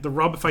forth, yeah. The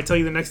rub. If I tell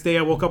you the next day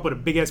I woke up with a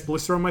big ass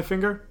blister on my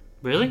finger.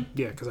 Really?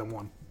 Yeah, because I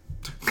won.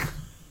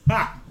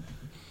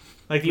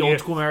 Like the old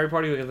school Mario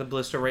Party, we got the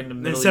blister right in the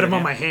middle. Instead of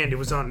on hand. my hand, it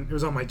was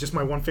on my just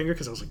my one finger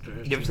because I was like.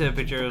 You ever see that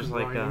picture? It was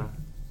like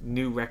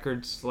new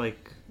records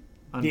like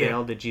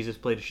unveiled that Jesus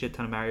played a shit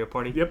ton of Mario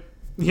Party. Yep.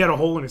 He had a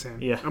hole in his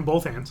hand. Yeah. On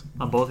both hands.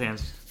 On both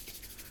hands.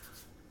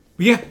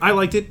 But yeah, I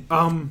liked it.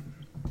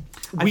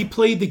 We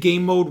played the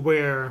game mode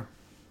where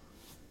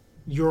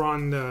you're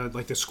on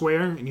the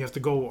square and you have to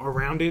go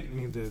around it, and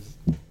you have to,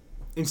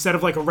 instead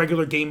of like a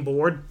regular game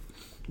board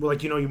where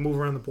like you move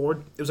around the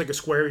board, it was like a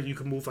square. You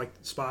could move like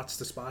spots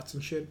to spots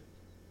and shit.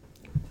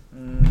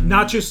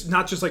 Not just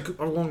like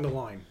along the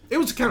line. It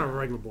was kind of a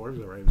regular board. It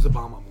was alright. It was the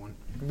bomb one.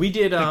 We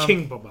did The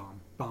king bomb.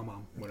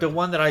 the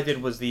one that I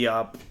did was the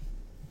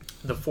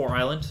 4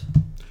 Islands.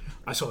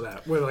 I saw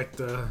that where like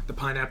the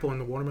pineapple and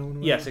the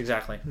watermelon. Yes,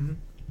 exactly.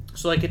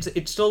 So like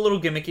it's still a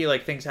little gimmicky.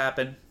 Like things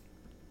happen,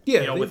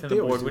 Yeah, within the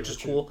board, which is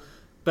cool.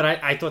 But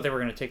I thought they were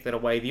going to take that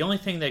away. The only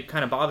thing that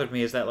kind of bothered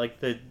me is that like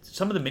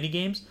some of the mini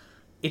games,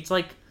 it's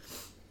like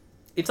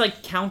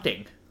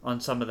counting on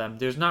some of them.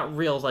 There's not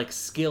real like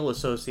skill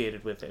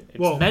associated with it.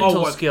 It's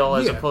mental skill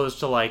as opposed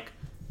to like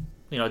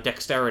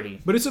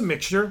dexterity. But it's a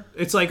mixture.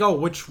 It's like,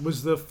 which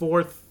was the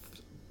fourth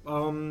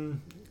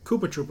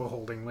Koopa Troopa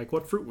holding? Like,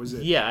 what fruit was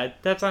it? Yeah,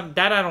 that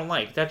I don't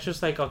like. That's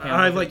just like okay.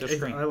 I like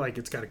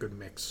it's got a good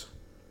mix.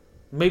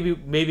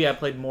 Maybe I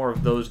played more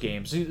of those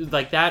games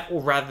like that,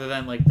 or rather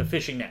than like the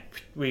fishing net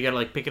where you gotta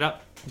like pick it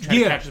up and try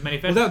to catch as many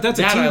fish. Well, that's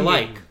that a team I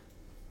like. game.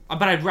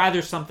 But I'd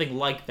rather something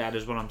like that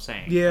is what I'm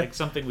saying. Yeah, like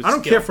something with I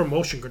don't skill. care for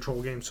motion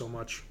control games so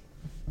much.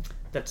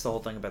 That's the whole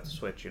thing about the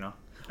Switch,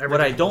 Everything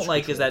what I don't motion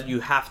like control. is that you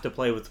have to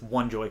play with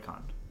one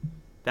Joy-Con.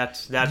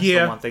 That's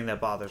the one thing that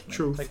bothers me.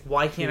 Truth. Like,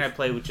 why can't I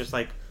play with just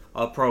like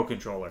a Pro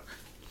controller?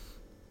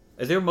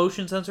 Is there a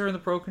motion sensor in the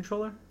Pro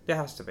controller? There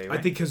has to be, right?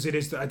 I think because it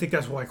is. I think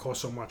that's why it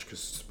costs so much, because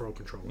it's a Pro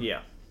controller. Yeah.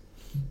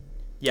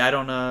 Yeah, I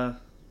don't.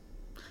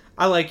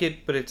 I like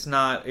it, but it's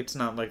not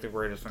like the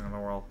greatest thing in the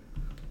world.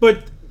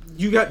 But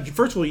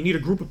first of all, you need a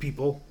group of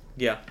people,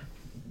 Yeah.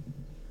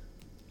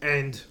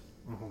 and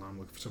hold on, I'm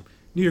looking for some.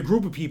 You need a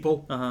group of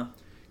people.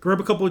 Grab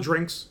a couple of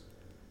drinks,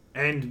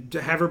 and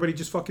have everybody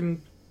just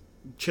fucking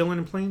chilling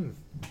and playing.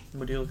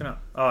 What are you looking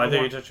up? Oh, I thought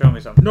you were just showing me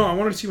something. No, I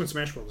wanted to see when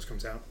Smash Bros.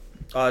 Comes out.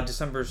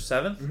 December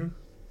 7th?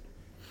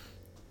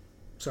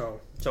 So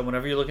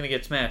whenever you're looking to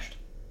get smashed.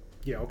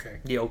 yeah, okay.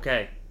 Yeah,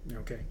 okay.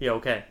 Okay. Yeah,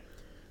 okay.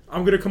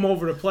 I'm gonna come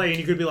over to play, and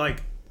you could be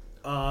like,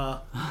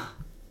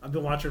 I've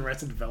been watching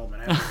Arrested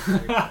Development. I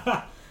haven't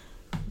played."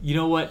 You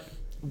know what?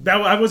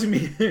 I wasn't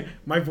me.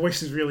 My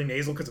voice is really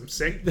nasal because I'm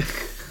sick.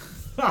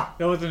 That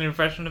was an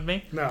impression of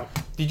me? No.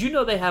 Did you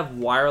know they have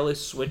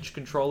wireless Switch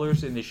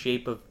controllers in the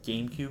shape of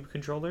GameCube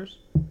controllers?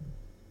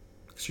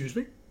 Excuse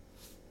me?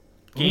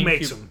 GameCube. Who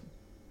makes them?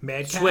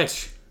 Mad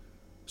Catz?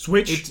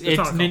 Switch. It's It's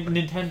not a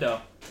company. Nintendo.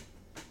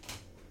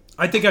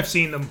 I think I've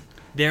seen them.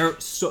 They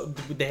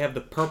have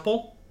the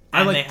purple I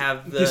and like. they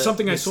have the There's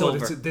something the I saw.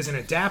 silver. There's an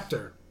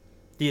adapter.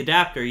 The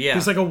adapter, yeah.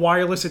 There's like a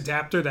wireless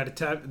adapter that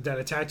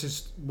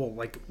attaches, well,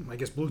 like I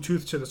guess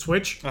Bluetooth to the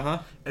Switch, Uh-huh.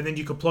 and then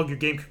you can plug your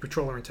GameCube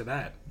controller into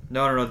that.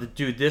 No.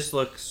 Dude, this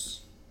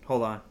looks...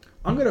 Hold on.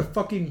 I'm gonna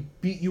fucking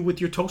beat you with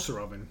your toaster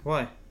oven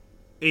Why?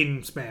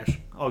 in Smash.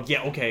 Oh,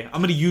 yeah, okay.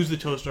 I'm going to use the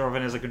toaster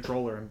oven as a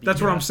controller. And beat That's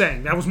you what up. I'm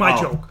saying. That was my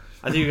Oh. joke.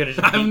 I think you're going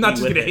to I'm not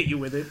just gonna hit you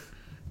with it.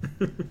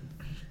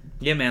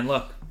 Yeah, man,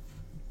 look.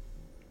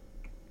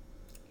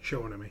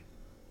 Show it to me.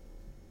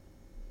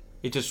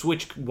 It's a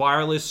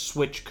wireless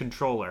Switch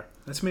controller.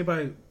 That's made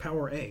by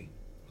Power A.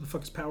 What the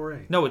fuck is Power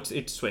A? No,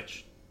 it's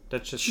Switch.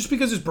 That's It's just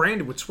because it's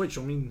branded with Switch.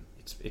 I mean,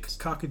 it's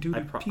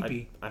cockadoodle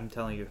pee-pee. I'm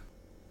telling you.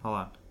 Hold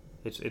on.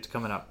 It's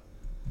coming up.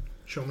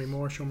 Show me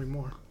more. Show me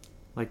more.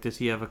 Like, does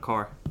he have a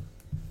car?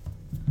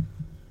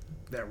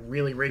 That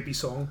really rapey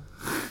song.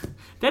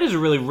 That is a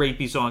really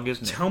rapey song,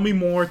 isn't it? Tell me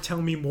more.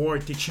 Tell me more.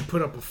 Did she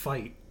put up a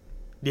fight?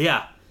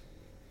 Yeah.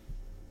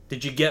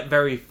 Did you get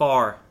very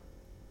far?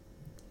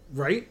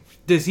 Right?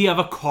 Does he have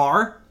a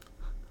car?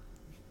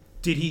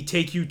 Did he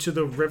take you to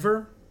the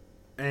river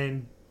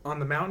and on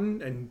the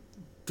mountain and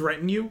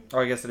threaten you? Oh,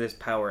 I guess it is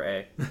Power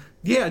A.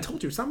 Yeah, I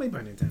told you. It's not made by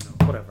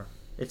Nintendo. Whatever.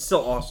 It's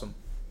still awesome.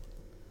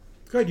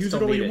 Go ahead. Use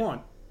Still it all need you it.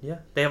 want. Yeah.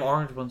 They have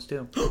orange ones,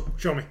 too.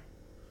 Show me.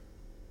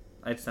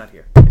 It's not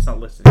here. It's not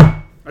listed.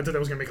 I thought that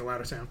was going to make a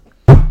louder sound.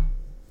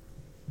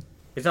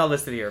 It's not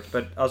listed here,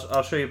 but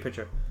I'll show you a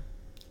picture.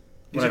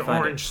 Is when I it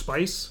find orange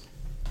spice?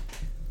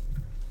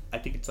 I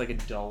think it's like a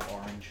dull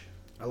orange.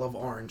 I love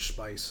orange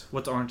spice.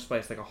 What's orange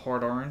spice? Like a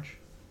hard orange?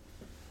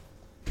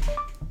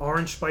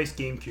 Orange spice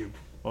GameCube.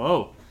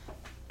 Oh.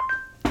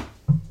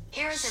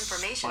 Here is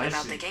information Spicy.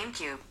 about the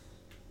GameCube.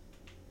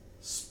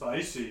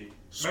 Spicy.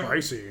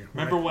 Spicy.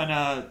 Remember when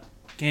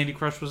Candy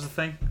Crush was a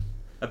thing?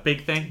 A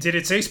big thing? Did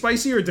it say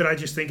spicy or did I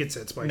just think it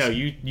said spicy? No,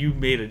 you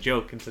made a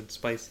joke and said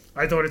spicy.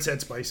 I thought it said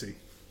spicy.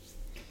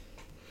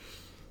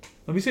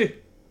 Let me see.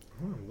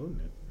 Oh, I'm loading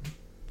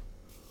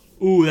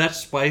it. Ooh, that's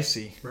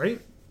spicy.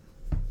 Right?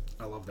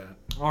 I love that.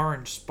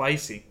 Orange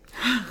spicy.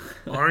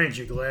 Orange,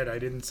 you glad I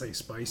didn't say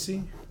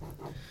spicy?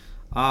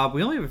 We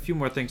only have a few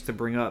more things to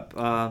bring up.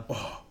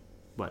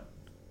 What?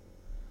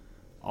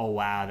 Oh,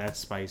 wow, that's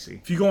spicy.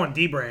 If you go on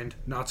D-Brand,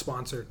 not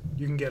sponsored,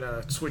 you can get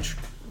a Switch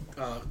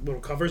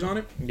little covers on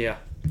it. Yeah.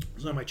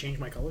 So I might change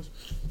my colors.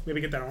 Maybe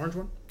get that orange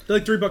one. They're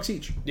like $3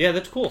 each. Yeah,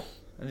 that's cool.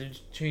 And then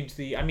just change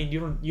the... I mean, you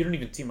don't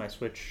even see my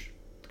Switch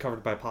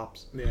covered by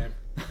Pops. Yeah.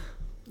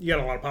 You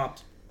got a lot of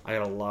pops. I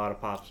got a lot of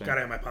Pops, man.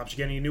 Gotta have my pops. You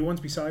got any new ones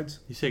besides?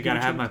 You say gotta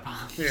have my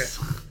Pops.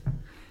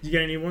 Yeah. You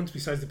get any ones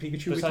besides the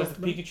Pikachu? we Besides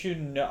talked the about? Pikachu,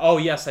 no. Oh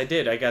yes, I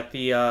did. I got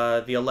the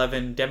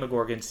 11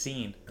 Demogorgon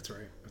scene. That's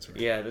right.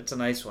 Yeah, that's a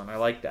nice one. I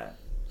like that.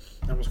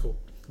 That was cool.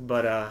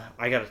 But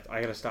I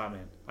gotta stop,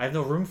 man. I have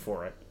no room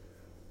for it.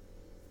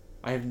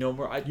 I have no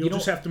more. You'll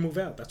just have to move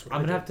out. That's what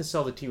I'm gonna have to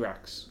sell the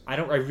T-Rex. I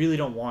really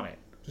don't want it.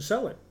 Just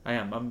sell it. I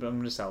am. I'm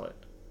gonna sell it.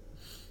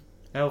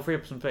 That'll free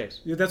up some space.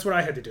 Yeah, that's what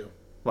I had to do.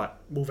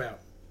 What? Move out.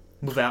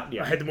 Move out?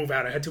 Yeah. I had to move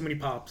out. I had too many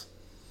pops.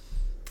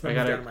 I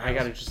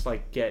gotta just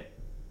like get.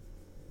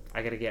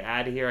 I gotta get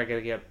out of here. I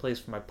gotta get a place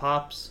for my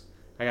pops.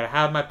 I gotta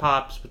have my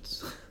pops.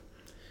 But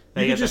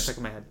I get that stuck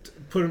in my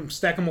head.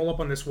 Stack them all up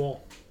on this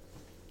wall.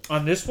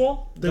 On this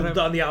wall?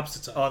 On the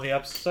opposite side. Oh, on the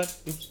opposite side?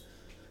 Oops.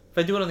 If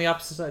I do it on the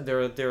opposite side,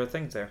 there are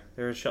things there.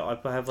 There are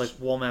I have like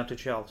wall-mounted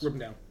shelves. Rip them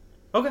down.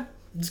 Okay.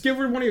 Just give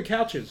her one of your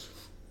couches.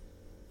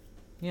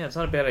 Yeah, it's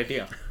not a bad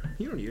idea.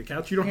 You don't need a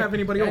couch. You don't have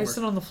anybody over. I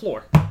sit on the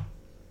floor. You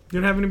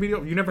don't have anybody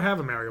over. You never have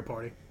a Mario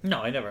Party. No,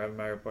 I never have a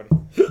Mario Party.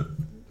 So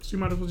you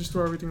might as well just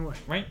throw everything away.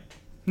 Right?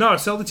 No,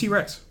 sell the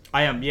T-Rex.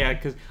 I am, yeah,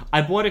 because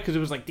I bought it because it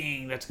was like,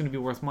 dang, that's going to be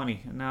worth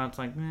money. And now it's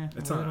like, I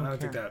don't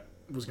think that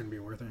was going to be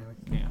worth anything.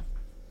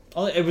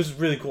 Yeah. It was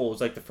really cool. It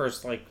was like the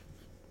first like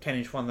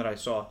 10-inch one that I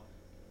saw.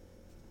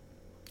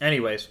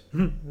 Anyways,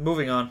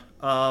 moving on.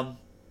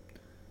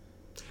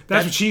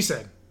 That's what she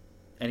said.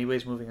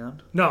 Anyways, moving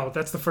on. No,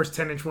 that's the first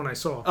 10-inch one I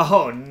saw.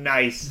 Oh,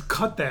 nice.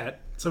 Cut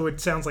that so it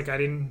sounds like I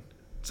didn't.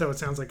 So it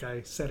sounds like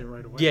I said it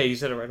right away. Yeah, you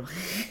said it right away.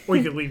 Or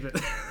you could leave it.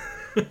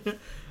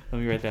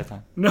 Let me write that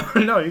down. No,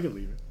 you can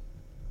leave it.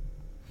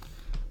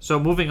 So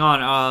moving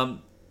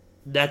on,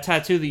 that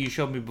tattoo that you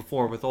showed me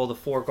before with all the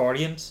 4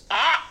 guardians.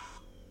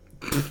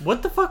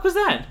 What the fuck was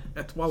that?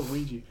 That's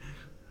Waluigi.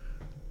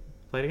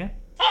 Play it again.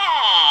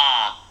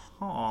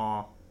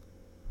 Aww.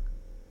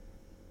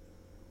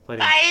 Play it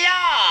again.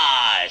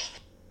 I lost.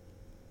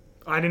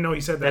 I didn't know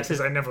he said that That's because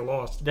his- I never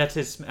lost. That's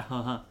his.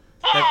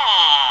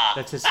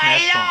 That's his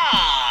smash song.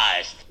 I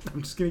lost.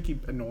 I'm just gonna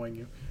keep annoying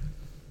you.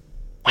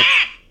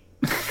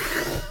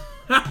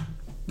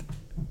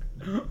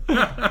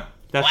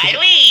 That's the,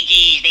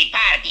 Waluigi's the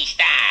party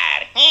star.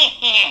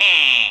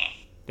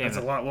 damn That's a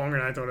it. lot longer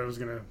than I thought it was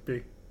gonna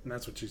be. And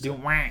that's what she Do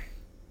said. wah.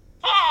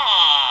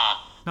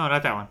 Oh, No,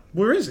 not that one.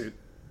 Where is it?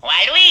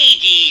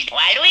 Waluigi.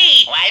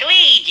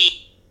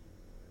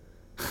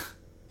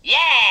 Yeah.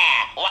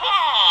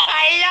 Oh,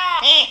 I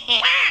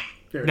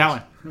lost. There it That is.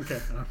 one. Okay,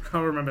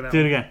 I'll remember that Do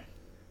it one. again.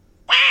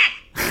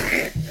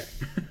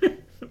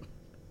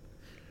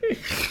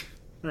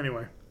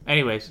 Anyway,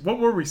 Anyways, what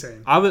were we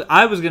saying?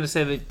 I was gonna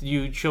say that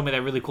you showed me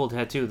that really cool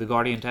tattoo, the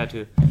Guardian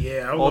tattoo.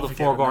 Yeah, I would All love the to 4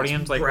 get a nice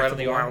guardians, like Breath right of on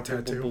the arm. Wild Boom,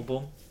 tattoo. boom,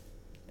 boom, boom.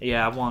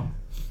 Yeah, I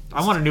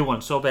want a new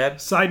one so bad.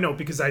 Side note: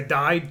 because I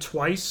died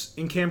twice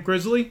in Camp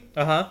Grizzly,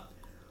 Uh-huh.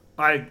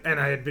 I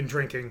had been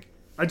drinking.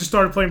 I just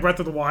started playing Breath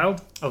of the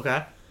Wild.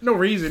 Okay. No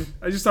reason.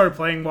 I just started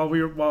playing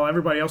while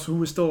everybody else who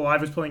was still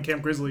alive was playing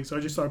Camp Grizzly. So I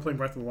just started playing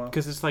Breath of the Wild.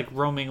 Because it's like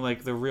roaming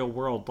like the real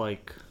world,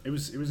 like It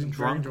was very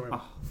drunk.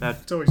 enjoyable. Oh,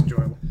 It's always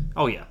enjoyable.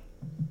 oh yeah.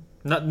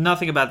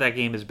 Nothing about that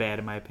game is bad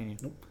in my opinion.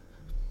 Nope.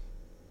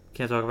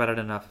 Can't talk about it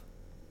enough.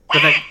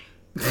 But that,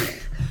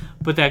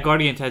 but that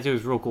Guardian tattoo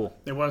is real cool.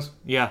 It was.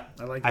 Yeah,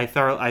 I like I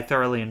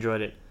thoroughly enjoyed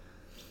it.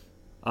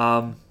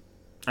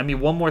 I mean,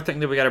 one more thing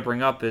that we got to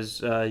bring up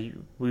is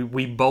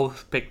we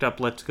both picked up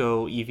Let's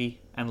Go Eevee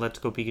and Let's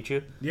Go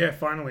Pikachu. Yeah,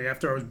 finally,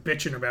 after I was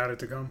bitching about it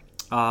to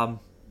come.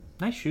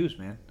 Nice shoes,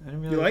 man. I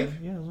didn't really You like?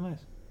 Yeah, it was nice.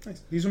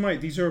 Nice.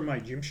 These are my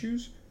gym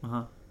shoes.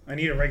 Uh-huh. I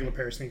need a regular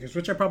pair of sneakers,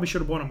 which I probably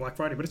should have bought on Black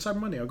Friday, but it's Cyber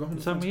Monday. I'll go home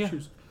and find some Yeah.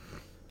 shoes.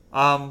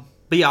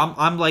 But yeah,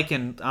 I'm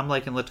liking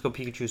Let's Go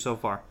Pikachu so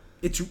far.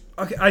 It's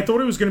okay. I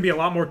thought it was going to be a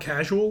lot more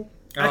casual.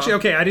 Actually,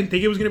 okay, I didn't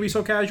think it was going to be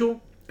so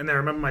casual. And then I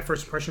remember my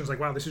first impression was like,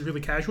 wow, this is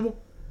really casual.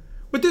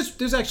 But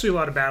there's actually a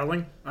lot of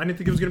battling. I didn't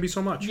think it was going to be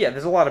so much. Yeah,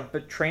 there's a lot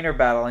of trainer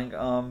battling.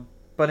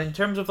 But in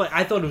terms of like,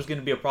 I thought it was going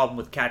to be a problem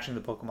with catching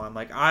the Pokemon.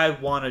 Like, I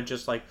want to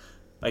just like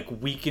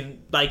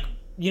weaken, like,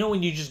 you know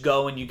when you just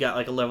go and you got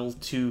like a level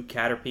 2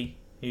 Caterpie,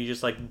 and you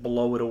just like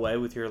blow it away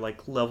with your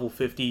like level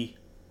 50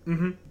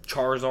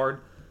 Charizard,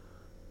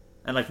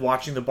 and like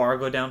watching the bar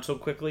go down so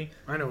quickly,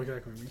 I know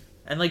exactly what you mean.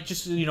 and like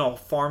just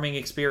farming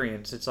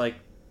experience. It's like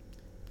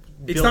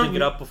It's building not-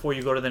 it up before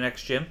you go to the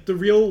next gym. The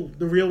real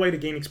way to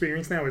gain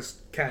experience now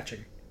is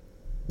catching.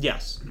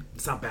 Yes.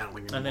 It's not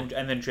battling anymore.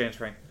 And then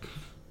transferring.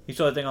 You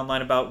saw the thing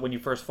online about when you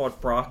first fought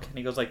Brock, and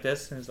he goes like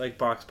this, and it's like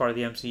Brock's part of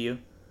the MCU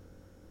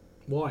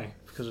Why?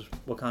 because of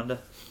Wakanda.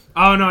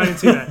 Oh no, I didn't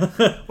see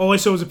that. All I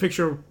saw was a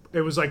picture.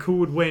 It was like who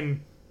would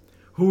win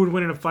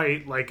in a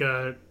fight, like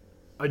a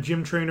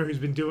gym trainer who's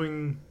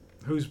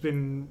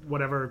been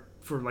whatever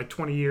for like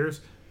 20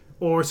 years,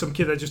 or some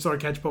kid that just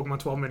started catching Pokemon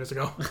 12 minutes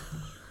ago.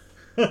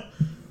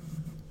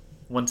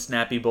 One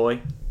snappy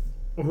boy.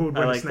 Or who would I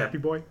win, like a Snappy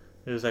that. Boy?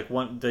 It was like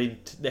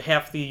the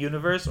half the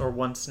universe or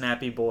one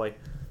snappy boy.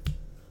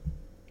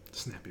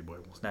 Snappy Boy.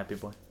 Snappy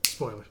boy.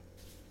 Spoiler.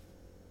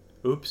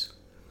 Oops.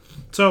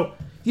 So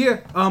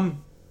yeah,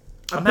 I'm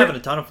having a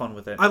ton of fun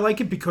with it. I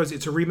like it because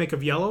it's a remake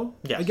of Yellow.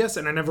 Yes. I guess,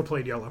 and I never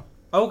played Yellow.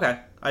 Okay.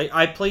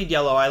 I played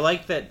Yellow. I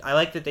like that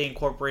they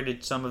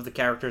incorporated some of the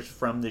characters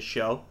from the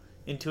show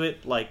into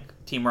it, like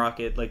Team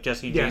Rocket, like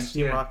Jesse and Yes, James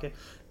Team yeah. Rocket.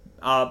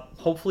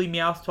 Hopefully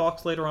Meowth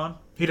talks later on.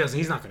 He doesn't.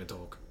 He's not going to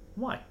talk.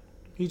 Why?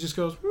 He just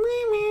goes, meh,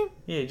 meh,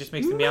 Yeah, he just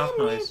makes the Meowth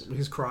noise.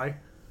 his cry.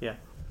 Yeah.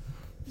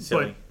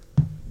 Silly.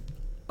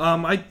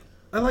 I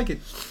like it.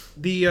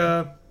 The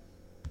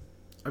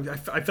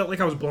I felt like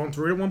I was blown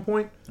through it at one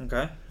point.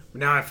 Okay. But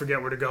now I forget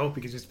where to go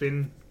because it's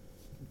been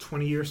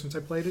 20 years since I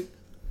played it.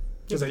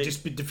 Because Yeah, I but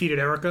just defeated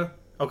Erica.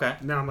 Okay.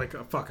 Now I'm like,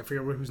 oh, fuck, I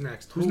forget who's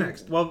next. Who's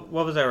next? What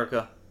was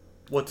Erica?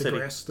 What The city?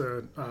 grass,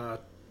 the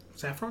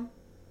saffron,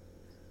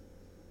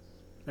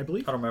 I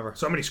believe. I don't remember.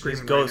 Somebody These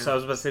screaming. ghosts. Right I now.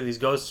 was about to say these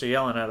ghosts are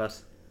yelling at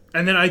us.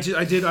 And then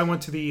I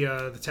went to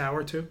the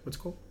tower too. What's it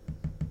called?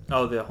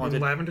 Oh, the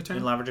haunted Lavender Town?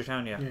 In Lavender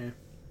Town, yeah. Yeah.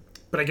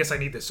 But I guess I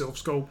need the Sylph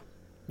Scope.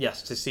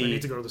 Yes, to I see.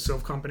 need to go to the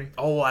Sylph Company.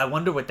 Oh, I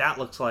wonder what that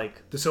looks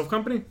like. The Sylph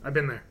Company? I've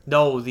been there.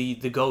 No, the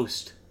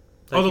ghost.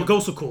 Oh, the Like,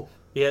 ghosts are cool.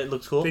 yeah, it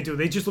looks cool. They do.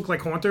 They just look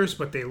like haunters,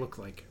 but they look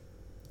like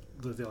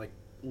they're like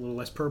a little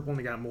less purple, and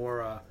they got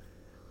more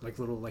like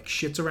little like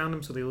shits around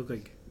them, so they look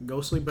like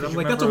ghostly. But I'm You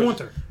like, that's a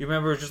remember it was- haunter. You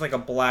remember it was just like a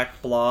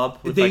black blob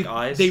with They like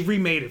eyes? they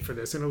remade it for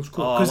this, and it was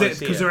cool Oh, I because wanna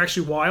see it. they're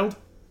actually wild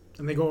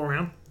and they go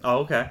around. Oh,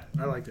 okay.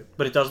 I liked it.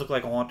 But it does look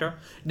like a haunter.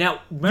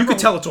 Now, remember You could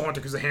tell it's a haunter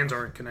because the hands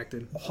aren't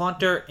connected.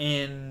 Haunter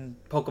in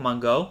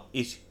Pokemon Go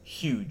is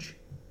huge.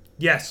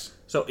 Yes.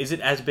 So is it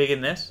as big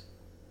in this?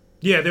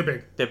 Yeah, they're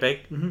big. They're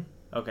big? Mm-hmm.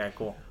 Okay,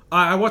 cool.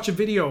 I watched a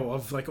video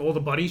of like all the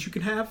buddies you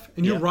can have,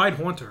 and you Yeah. ride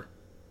Haunter,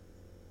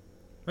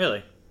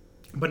 Really?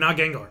 but not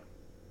Gengar.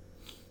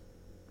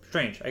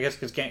 Strange. I guess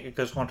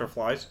because Haunter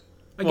flies.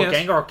 I Well,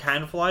 guess. Gengar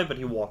can fly, but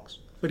he walks.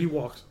 But he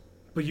walks.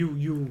 But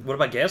you What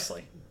about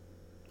Ghastly?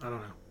 I don't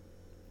know.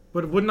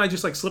 But wouldn't I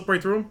just like slip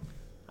right through him?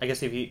 I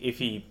guess if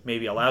he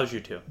maybe allows you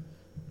to.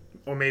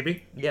 Or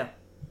maybe. Yeah.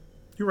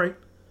 You're right.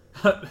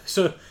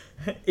 So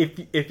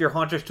if your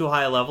Haunter's too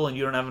high a level and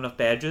you don't have enough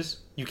badges,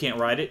 you can't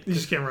ride it. You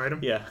just can't ride him.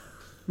 Yeah.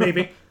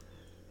 Maybe.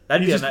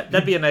 That'd You be just-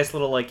 that'd be a nice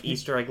little like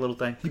Easter egg little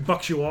thing. He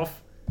bucks you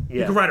off. You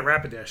Yeah. can ride a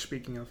Rapidash,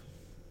 speaking of.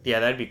 Yeah,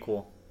 that'd be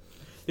cool.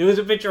 There was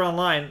a picture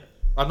online.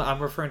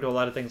 I'm referring to a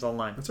lot of things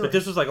online, That's but alright.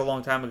 this was like a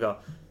long time ago.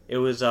 It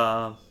was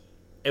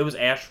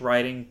Ash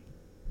riding.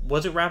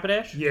 Was it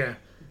Rapidash? Yeah.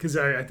 Because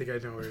I think I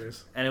know what it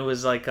is. And it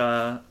was like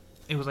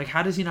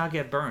how does he not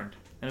get burned?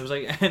 And it was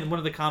like, and one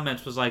of the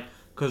comments was like,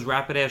 because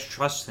Rapidash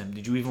trusts him.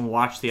 Did you even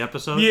watch the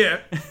episode? Yeah.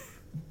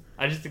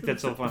 I just think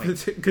that's so funny.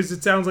 Because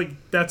it sounds like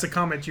that's a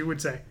comment you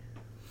would say.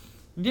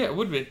 Yeah, it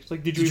would be. It's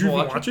like, did you Did you even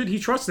even watch watch it? He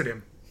trusted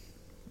him.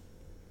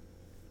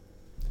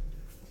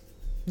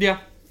 Yeah.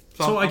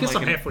 So I guess I'm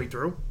liking it. halfway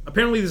through.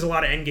 Apparently there's a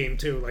lot of endgame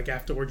too. Like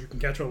afterwards you can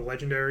catch all the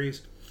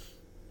legendaries.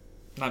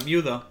 Not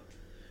Mew though.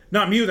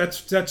 Not Mew, that's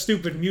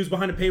stupid. Mew's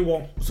behind a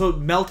paywall. So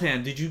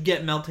Meltan, did you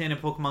get Meltan in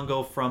Pokemon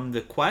Go from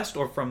the quest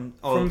or from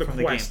From the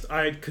game? quest.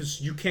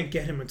 Because you can't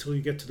get him until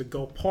you get to the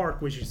Go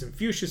Park, which is in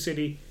Fuchsia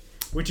City,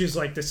 which is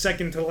like the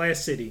second to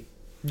last city.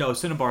 No,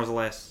 Cinnabar's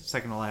the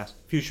second to last.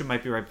 Fuchsia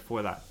might be right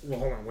before that. Well,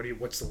 hold on.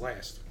 What's the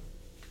last?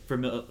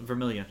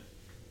 Vermilion,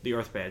 the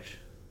Earth Badge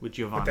with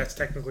Giovanni. But that's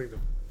technically the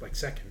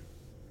second.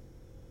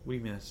 What do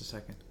you mean that's the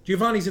second?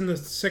 Giovanni's in the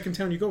second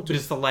town you go But to.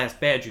 it's the last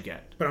badge you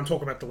get. But I'm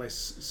talking about the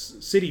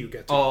last city you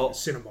get to. Oh.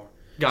 Cinnabar.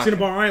 Gotcha.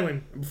 Cinnabar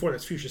Island. Before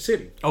that's Fuchsia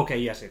City. Okay,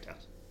 yes, it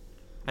does.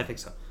 I think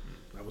so.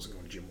 I wasn't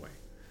going to Jim Way.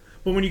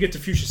 But when you get to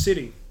Fuchsia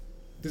City,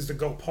 there's the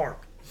Go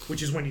Park,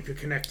 which is when you could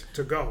connect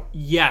to Go.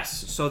 Yes,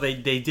 so they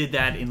did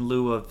that in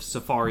lieu of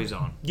Safari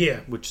Zone,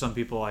 Yeah. which some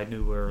people I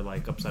knew were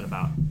like upset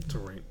about. That's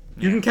all right.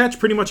 You can catch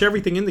pretty much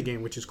everything in the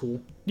game, which is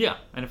cool. Yeah,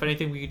 and if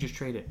anything, we could just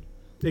trade it.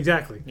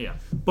 Exactly. Yeah.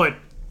 But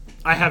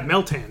I have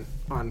Meltan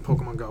on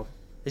Pokemon Go.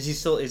 Is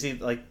he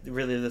like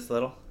really this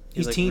little?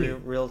 He's like teeny.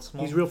 real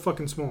small. He's real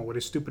fucking small with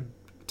his stupid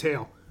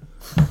tail.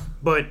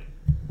 But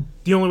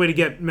the only way to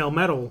get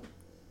Melmetal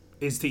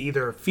is to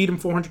either feed him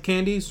 400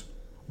 candies,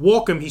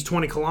 walk him, he's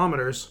 20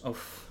 kilometers, Oh,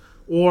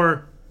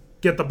 or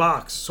get the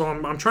box. So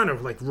I'm trying to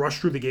like rush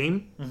through the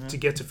game Mm-hmm. to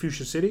get to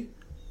Fuchsia City.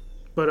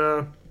 But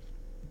I'm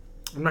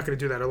not going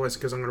to do that otherwise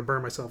because I'm going to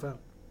burn myself out.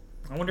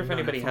 I wonder if Not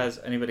anybody have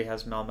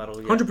has Melmetal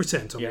yet. 100%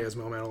 somebody Yeah. has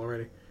Melmetal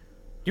already.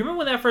 Do you remember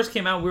when that first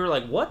came out? We were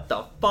like, "What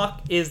the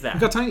fuck is that?"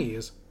 Look how tiny he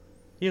is.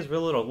 He is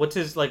real little. What's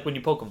his like when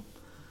you poke him?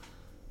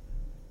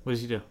 What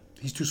does he do?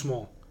 He's too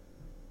small.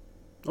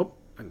 Oh,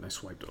 and I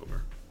swiped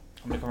over.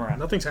 I'm gonna come around.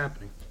 Nothing's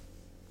happening.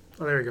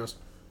 Oh, there he goes.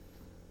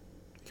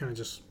 He kind of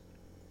just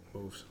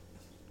moves.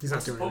 He's not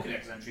What's the doing anything.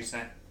 Pokedex entry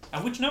say?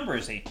 And which number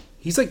is he?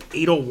 He's like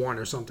 801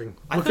 or something.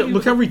 I Look, thought he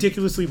look was- how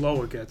ridiculously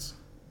low it gets.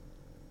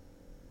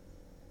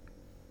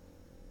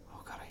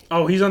 Oh god,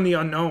 Oh, he's on the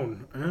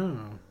unknown.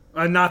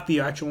 Oh. Not the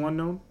actual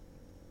unknown.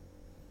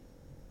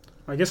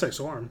 I guess I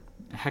saw him.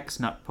 Hex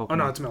Nut Pokemon. Oh,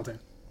 no, it's Meltan.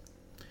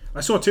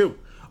 I saw two.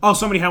 Oh,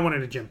 somebody had one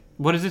in a gym.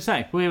 What does it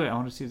say? Wait, I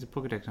want to see the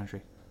Pokedex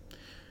entry.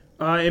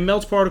 It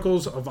melts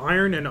particles of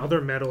iron and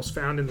other metals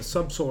found in the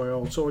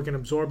subsoil so it can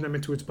absorb them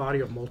into its body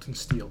of molten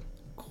steel.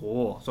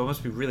 Cool. So it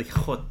must be really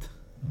hot.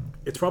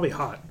 It's probably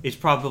hot. It's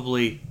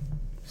probably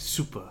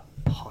super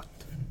hot.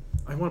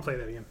 I want to play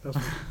that again. That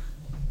was fun.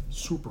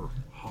 Super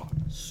hot.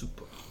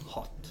 Super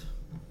hot.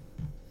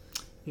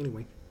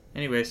 Anyway,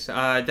 Anyways,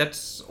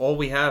 that's all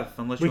we have.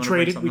 Unless you we want to bring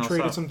traded. something We else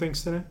traded up. some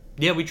things today.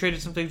 Yeah, we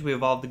traded some things. We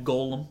evolved the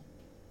golem.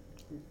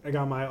 I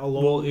got my Well,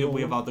 Alola.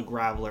 we evolved the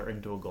graveler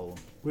into a golem.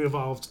 We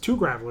evolved 2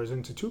 Gravelers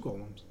into 2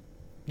 Golems.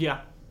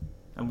 Yeah,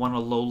 and one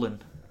Alolan.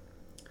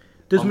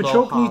 Does Alola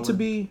Machoke need to Holland.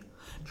 be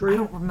I traded?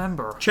 don't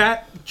remember.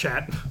 Chat.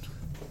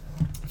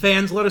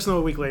 Fans, let us know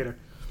a week later.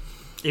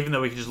 Even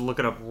though we can just look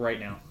it up right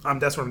now.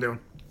 That's what I'm doing.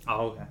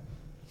 Oh, okay.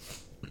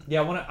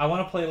 Yeah, I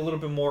want to play it a little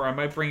bit more. I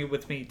might bring it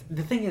with me.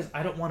 The thing is,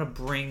 I don't want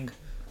to bring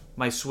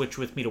my Switch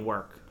with me to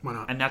work. Why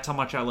not? And that's how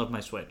much I love my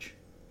Switch.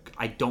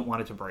 I don't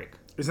want it to break.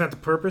 Isn't that the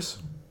purpose?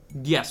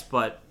 Yes,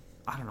 but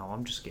I don't know.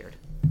 I'm just scared.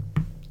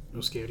 No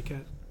scaredy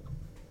cat.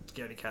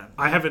 Scaredy cat.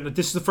 I haven't.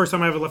 This is the first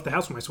time I ever left the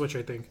house with my Switch.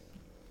 I think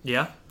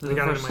Yeah? I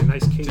got it in my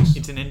nice case.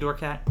 It's an indoor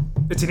cat?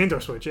 It's an indoor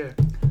Switch. Yeah.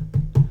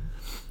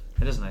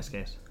 It is a nice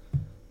case.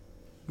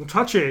 Don't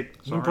touch it.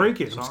 Don't Sorry.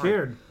 break it. I'm Sorry.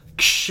 scared.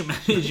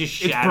 It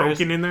just It's shatters.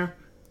 broken in there.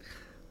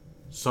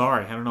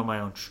 Sorry, I don't know my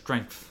own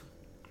strength.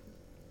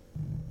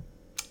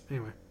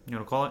 Anyway, You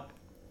want to call it?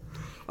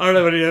 I don't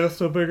have any else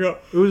to pick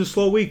up. it was a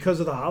slow week because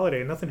of the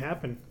holiday. Nothing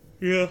happened.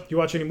 Yeah. You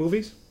watch any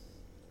movies?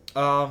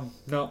 No.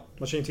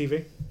 Watch any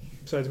TV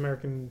besides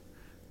American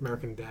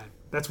Dad?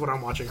 That's what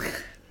I'm watching.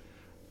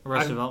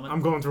 Arrested Development?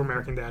 I'm going through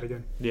American Dad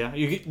again. Yeah.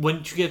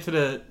 Once you get to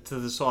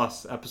the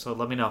sauce episode,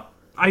 let me know.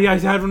 I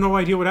have no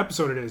idea what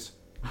episode it is.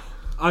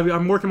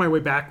 I'm working my way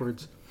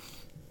backwards.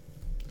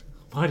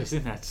 What is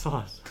in that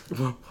sauce?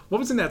 What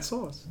was in that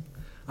sauce?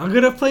 I'm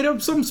gonna plate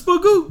up some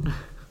spagoot.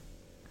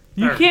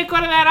 You can't go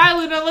to that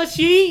island unless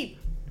you eat.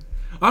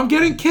 I'm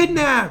getting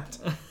kidnapped.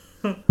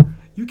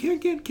 You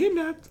can't get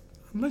kidnapped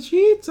unless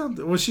you eat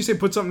something. Well, she said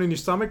put something in your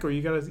stomach or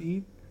you gotta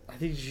eat. I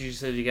think she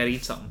said you gotta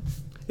eat something.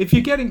 If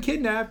you're getting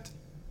kidnapped,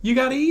 you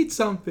gotta eat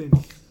something.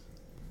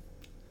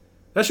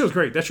 That show's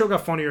great. That show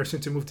got funnier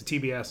since it moved to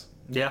TBS.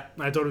 Yeah.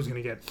 I thought it was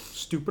gonna get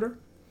stupider.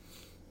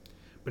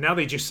 But now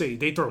they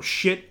throw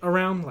shit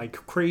around like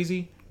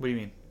crazy. What do you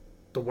mean?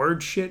 The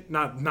word shit,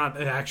 not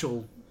an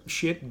actual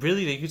shit.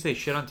 Really? They could say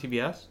shit on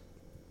TBS?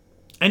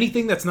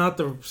 Anything that's not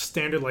the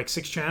standard like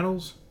 6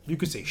 channels, you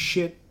could say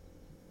shit.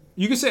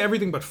 You could say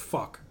everything but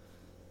fuck.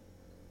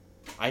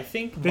 I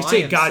think They Mayans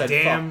say said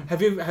goddamn. fuck.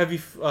 Have you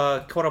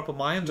caught up with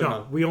Mayans or No,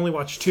 no? we only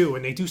watch 2,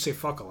 and they do say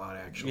fuck a lot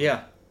actually.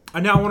 Yeah.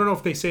 And now I want to know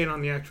if they say it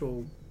on the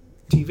actual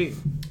TV,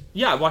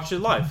 Yeah, I watched it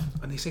live.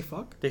 and they say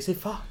fuck. They say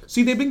fuck.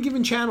 See, they've been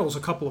giving channels a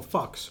couple of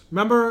fucks.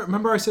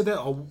 Remember I said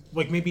that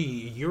like maybe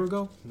a year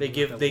ago. They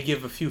give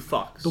a few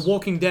fucks. The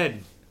Walking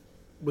Dead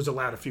was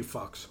allowed a few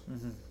fucks.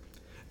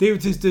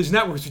 There's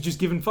networks are just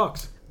giving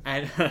fucks.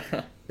 And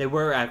they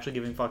were actually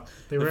giving fuck.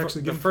 They were The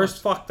actually the giving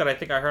first fuck that I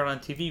think I heard on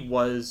TV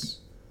was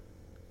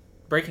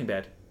Breaking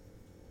Bad.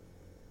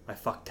 I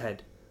fucked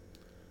Ted.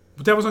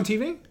 But that was on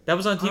TV? That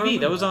was on I don't TV.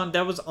 remember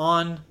That was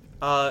on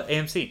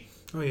AMC.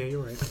 Oh yeah,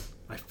 you're right.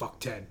 I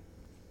fucked Ted.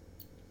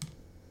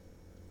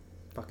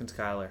 Fucking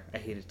Skylar. I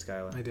hated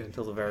Skylar. I did.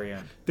 Until the very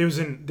end. There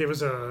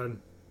was a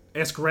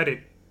Ask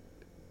Reddit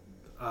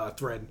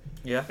thread,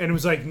 Yeah. and it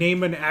was like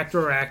name an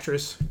actor or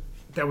actress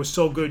that was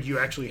so good you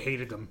actually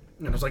hated them,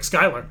 and it was like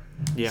Skylar.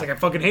 Yeah. It's like I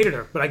fucking hated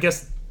her, but I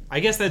guess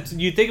that's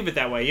you think of it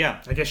that way.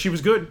 Yeah. she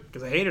was good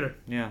because I hated her.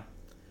 Yeah.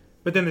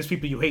 But then there's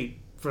people you hate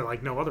for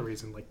like no other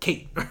reason, like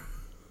Kate.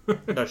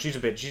 No, she's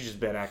just a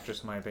bad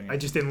actress in my opinion. I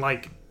just didn't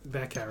like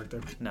that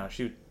character. No,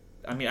 she.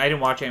 I mean, I didn't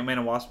watch Ant-Man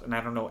and Wasp, and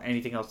I don't know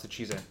anything else that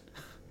she's in.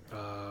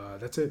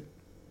 That's it.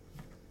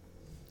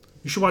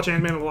 You should watch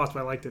Ant-Man and the Wasp.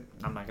 I liked it.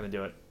 I'm not gonna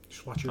do it. You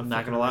should watch it. I'm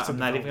not gonna lie. I'm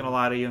not even gonna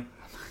lie to you. I'm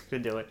not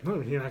gonna do it.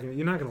 No, you're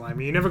not gonna lie to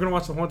me. You're never gonna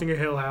watch The Haunting of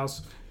Hill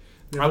House.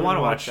 You're I never want to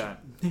gonna watch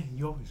that. Yeah,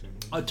 you always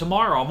do.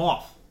 Tomorrow I'm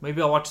off.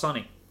 Maybe I'll watch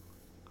Sunny.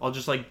 I'll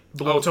just like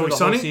blow it's through always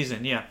the whole Sunny?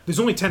 season. Yeah. There's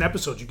only 10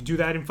 episodes. You can do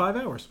that in 5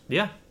 hours.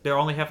 Yeah. They're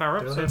only half-hour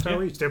They're episodes. half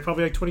hour Yeah. each. They're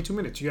probably like 22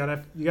 minutes. You got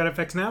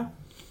FX now?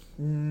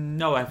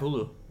 No, I have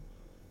Hulu.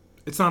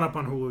 It's not up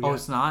on Hulu yet. Oh,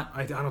 it's not.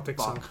 I don't think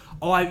Fuck. so.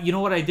 Oh, you know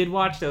what I did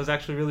watch that was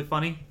actually really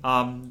funny?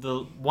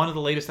 The one of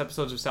the latest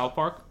episodes of South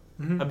Park.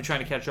 I've been trying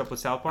to catch up with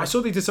South Park. I saw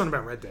they did something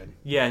about Red Dead.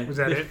 Yeah. Was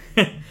that it?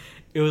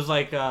 It was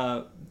like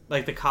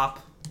the cop.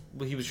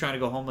 He was trying to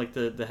go home. Like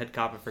the head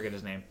cop. I forget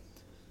his name.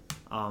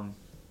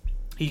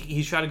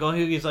 He's trying to go.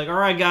 He's like, all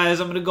right, guys,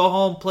 I'm gonna go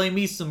home, play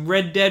me some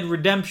Red Dead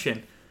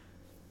Redemption.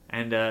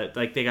 And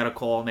like they got a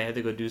call and they had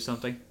to go do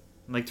something.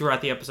 And, like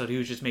throughout the episode, he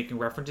was just making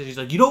references. He's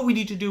like, you know what we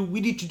need to do?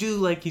 We need to do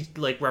like he's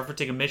like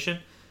referencing a mission.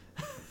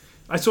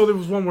 I saw there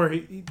was one where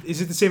is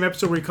it the same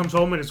episode where he comes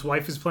home and his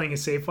wife is playing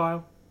his save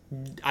file?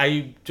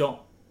 I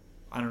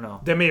don't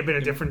know. That may have been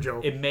a different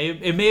joke. It may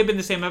have been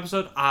the same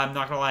episode. I'm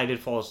not gonna lie, I did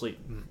fall asleep.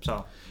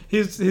 So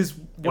His it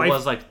wife.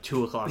 was like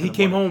 2:00. He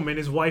came home and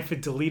his wife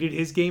had deleted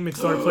his game and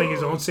started playing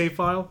his own save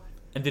file.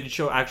 And did it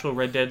show actual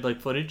Red Dead like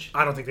footage?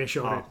 I don't think they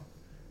showed Oh. it.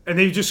 And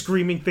they were just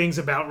screaming things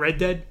about Red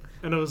Dead.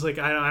 And I was like,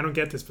 I don't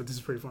get this, but this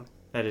is pretty funny.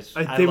 That is.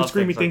 They were love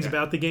screaming things like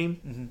about the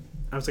game.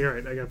 I was like, all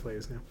right, I got to play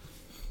this now.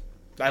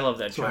 that. I love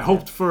that So show. I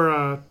hoped for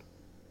a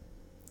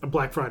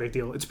Black Friday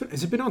deal.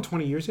 Has it been on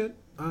 20 years yet,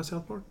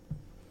 South Park?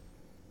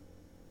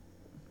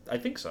 I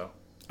think so.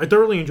 I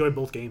thoroughly enjoyed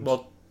both games.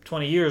 Well,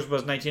 20 years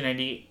was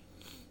 1998,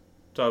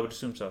 so I would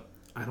assume so.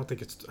 I don't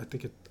think it's. I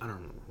think it. I don't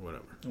remember.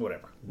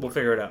 Whatever. We'll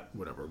figure it out.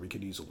 Whatever. We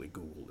could easily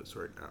Google this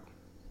right now.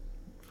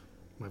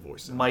 My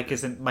voice. Mike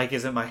isn't my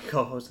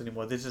co-host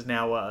anymore. This is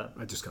now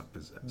I just got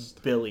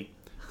possessed. Billy.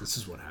 This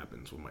is what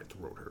happens when my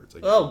throat hurts.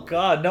 Oh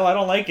God, no! I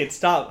don't like it.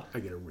 Stop. I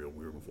get a real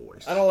weird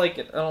voice. I don't like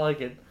it. I don't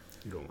like it.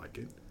 You don't like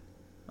it?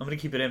 I'm gonna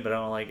keep it in, but I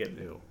don't like it.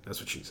 Ew. That's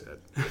what she said.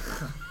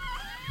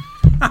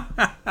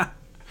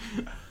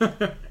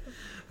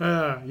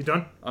 You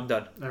done? I'm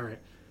done. All right.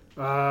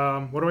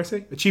 What do I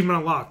say? Achievement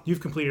unlocked. You've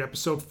completed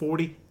episode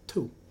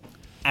 42.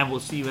 And we'll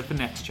see you at the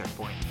next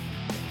checkpoint.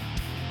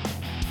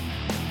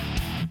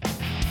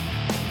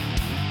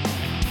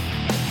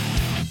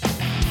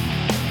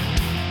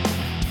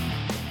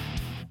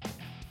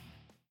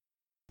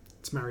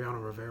 It's Mariano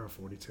Rivera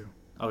 42.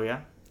 Oh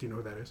yeah. Do you know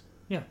who that is?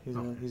 Yeah,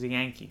 he's a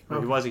Yankee. Or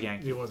Okay. he was a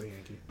Yankee. He was a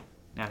Yankee.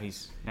 Now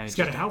he's He's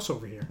got a house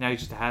over here. Now he's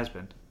just a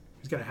has-been.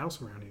 He's got a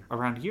house around here.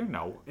 Around here,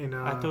 no. In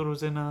I thought it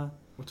was in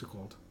what's it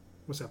called?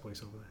 What's that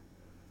place over there?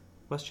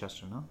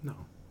 Westchester, no? No.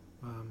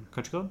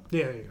 Country Club?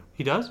 Yeah, there you go.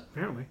 He does?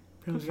 Apparently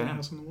Good he's for got a him.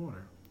 house on the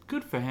water.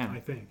 Good for him. I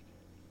think.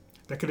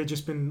 That could have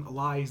just been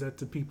lies that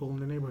the people in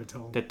the neighborhood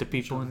tell. That the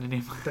people in the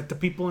neighborhood. That the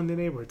people in the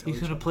neighborhood tell. He's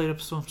each gonna other. play up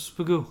some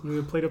spagoo. We're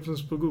gonna play up some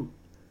spagoo.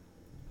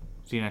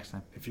 See you next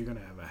time. If you're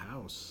gonna have a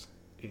house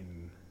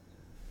in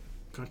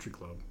country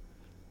club,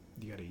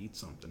 you gotta eat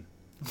something.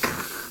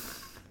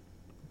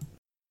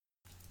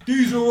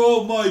 These are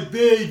all my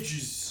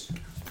badges.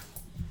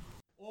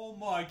 All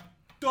my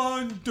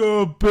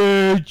thunder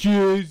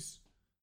badges.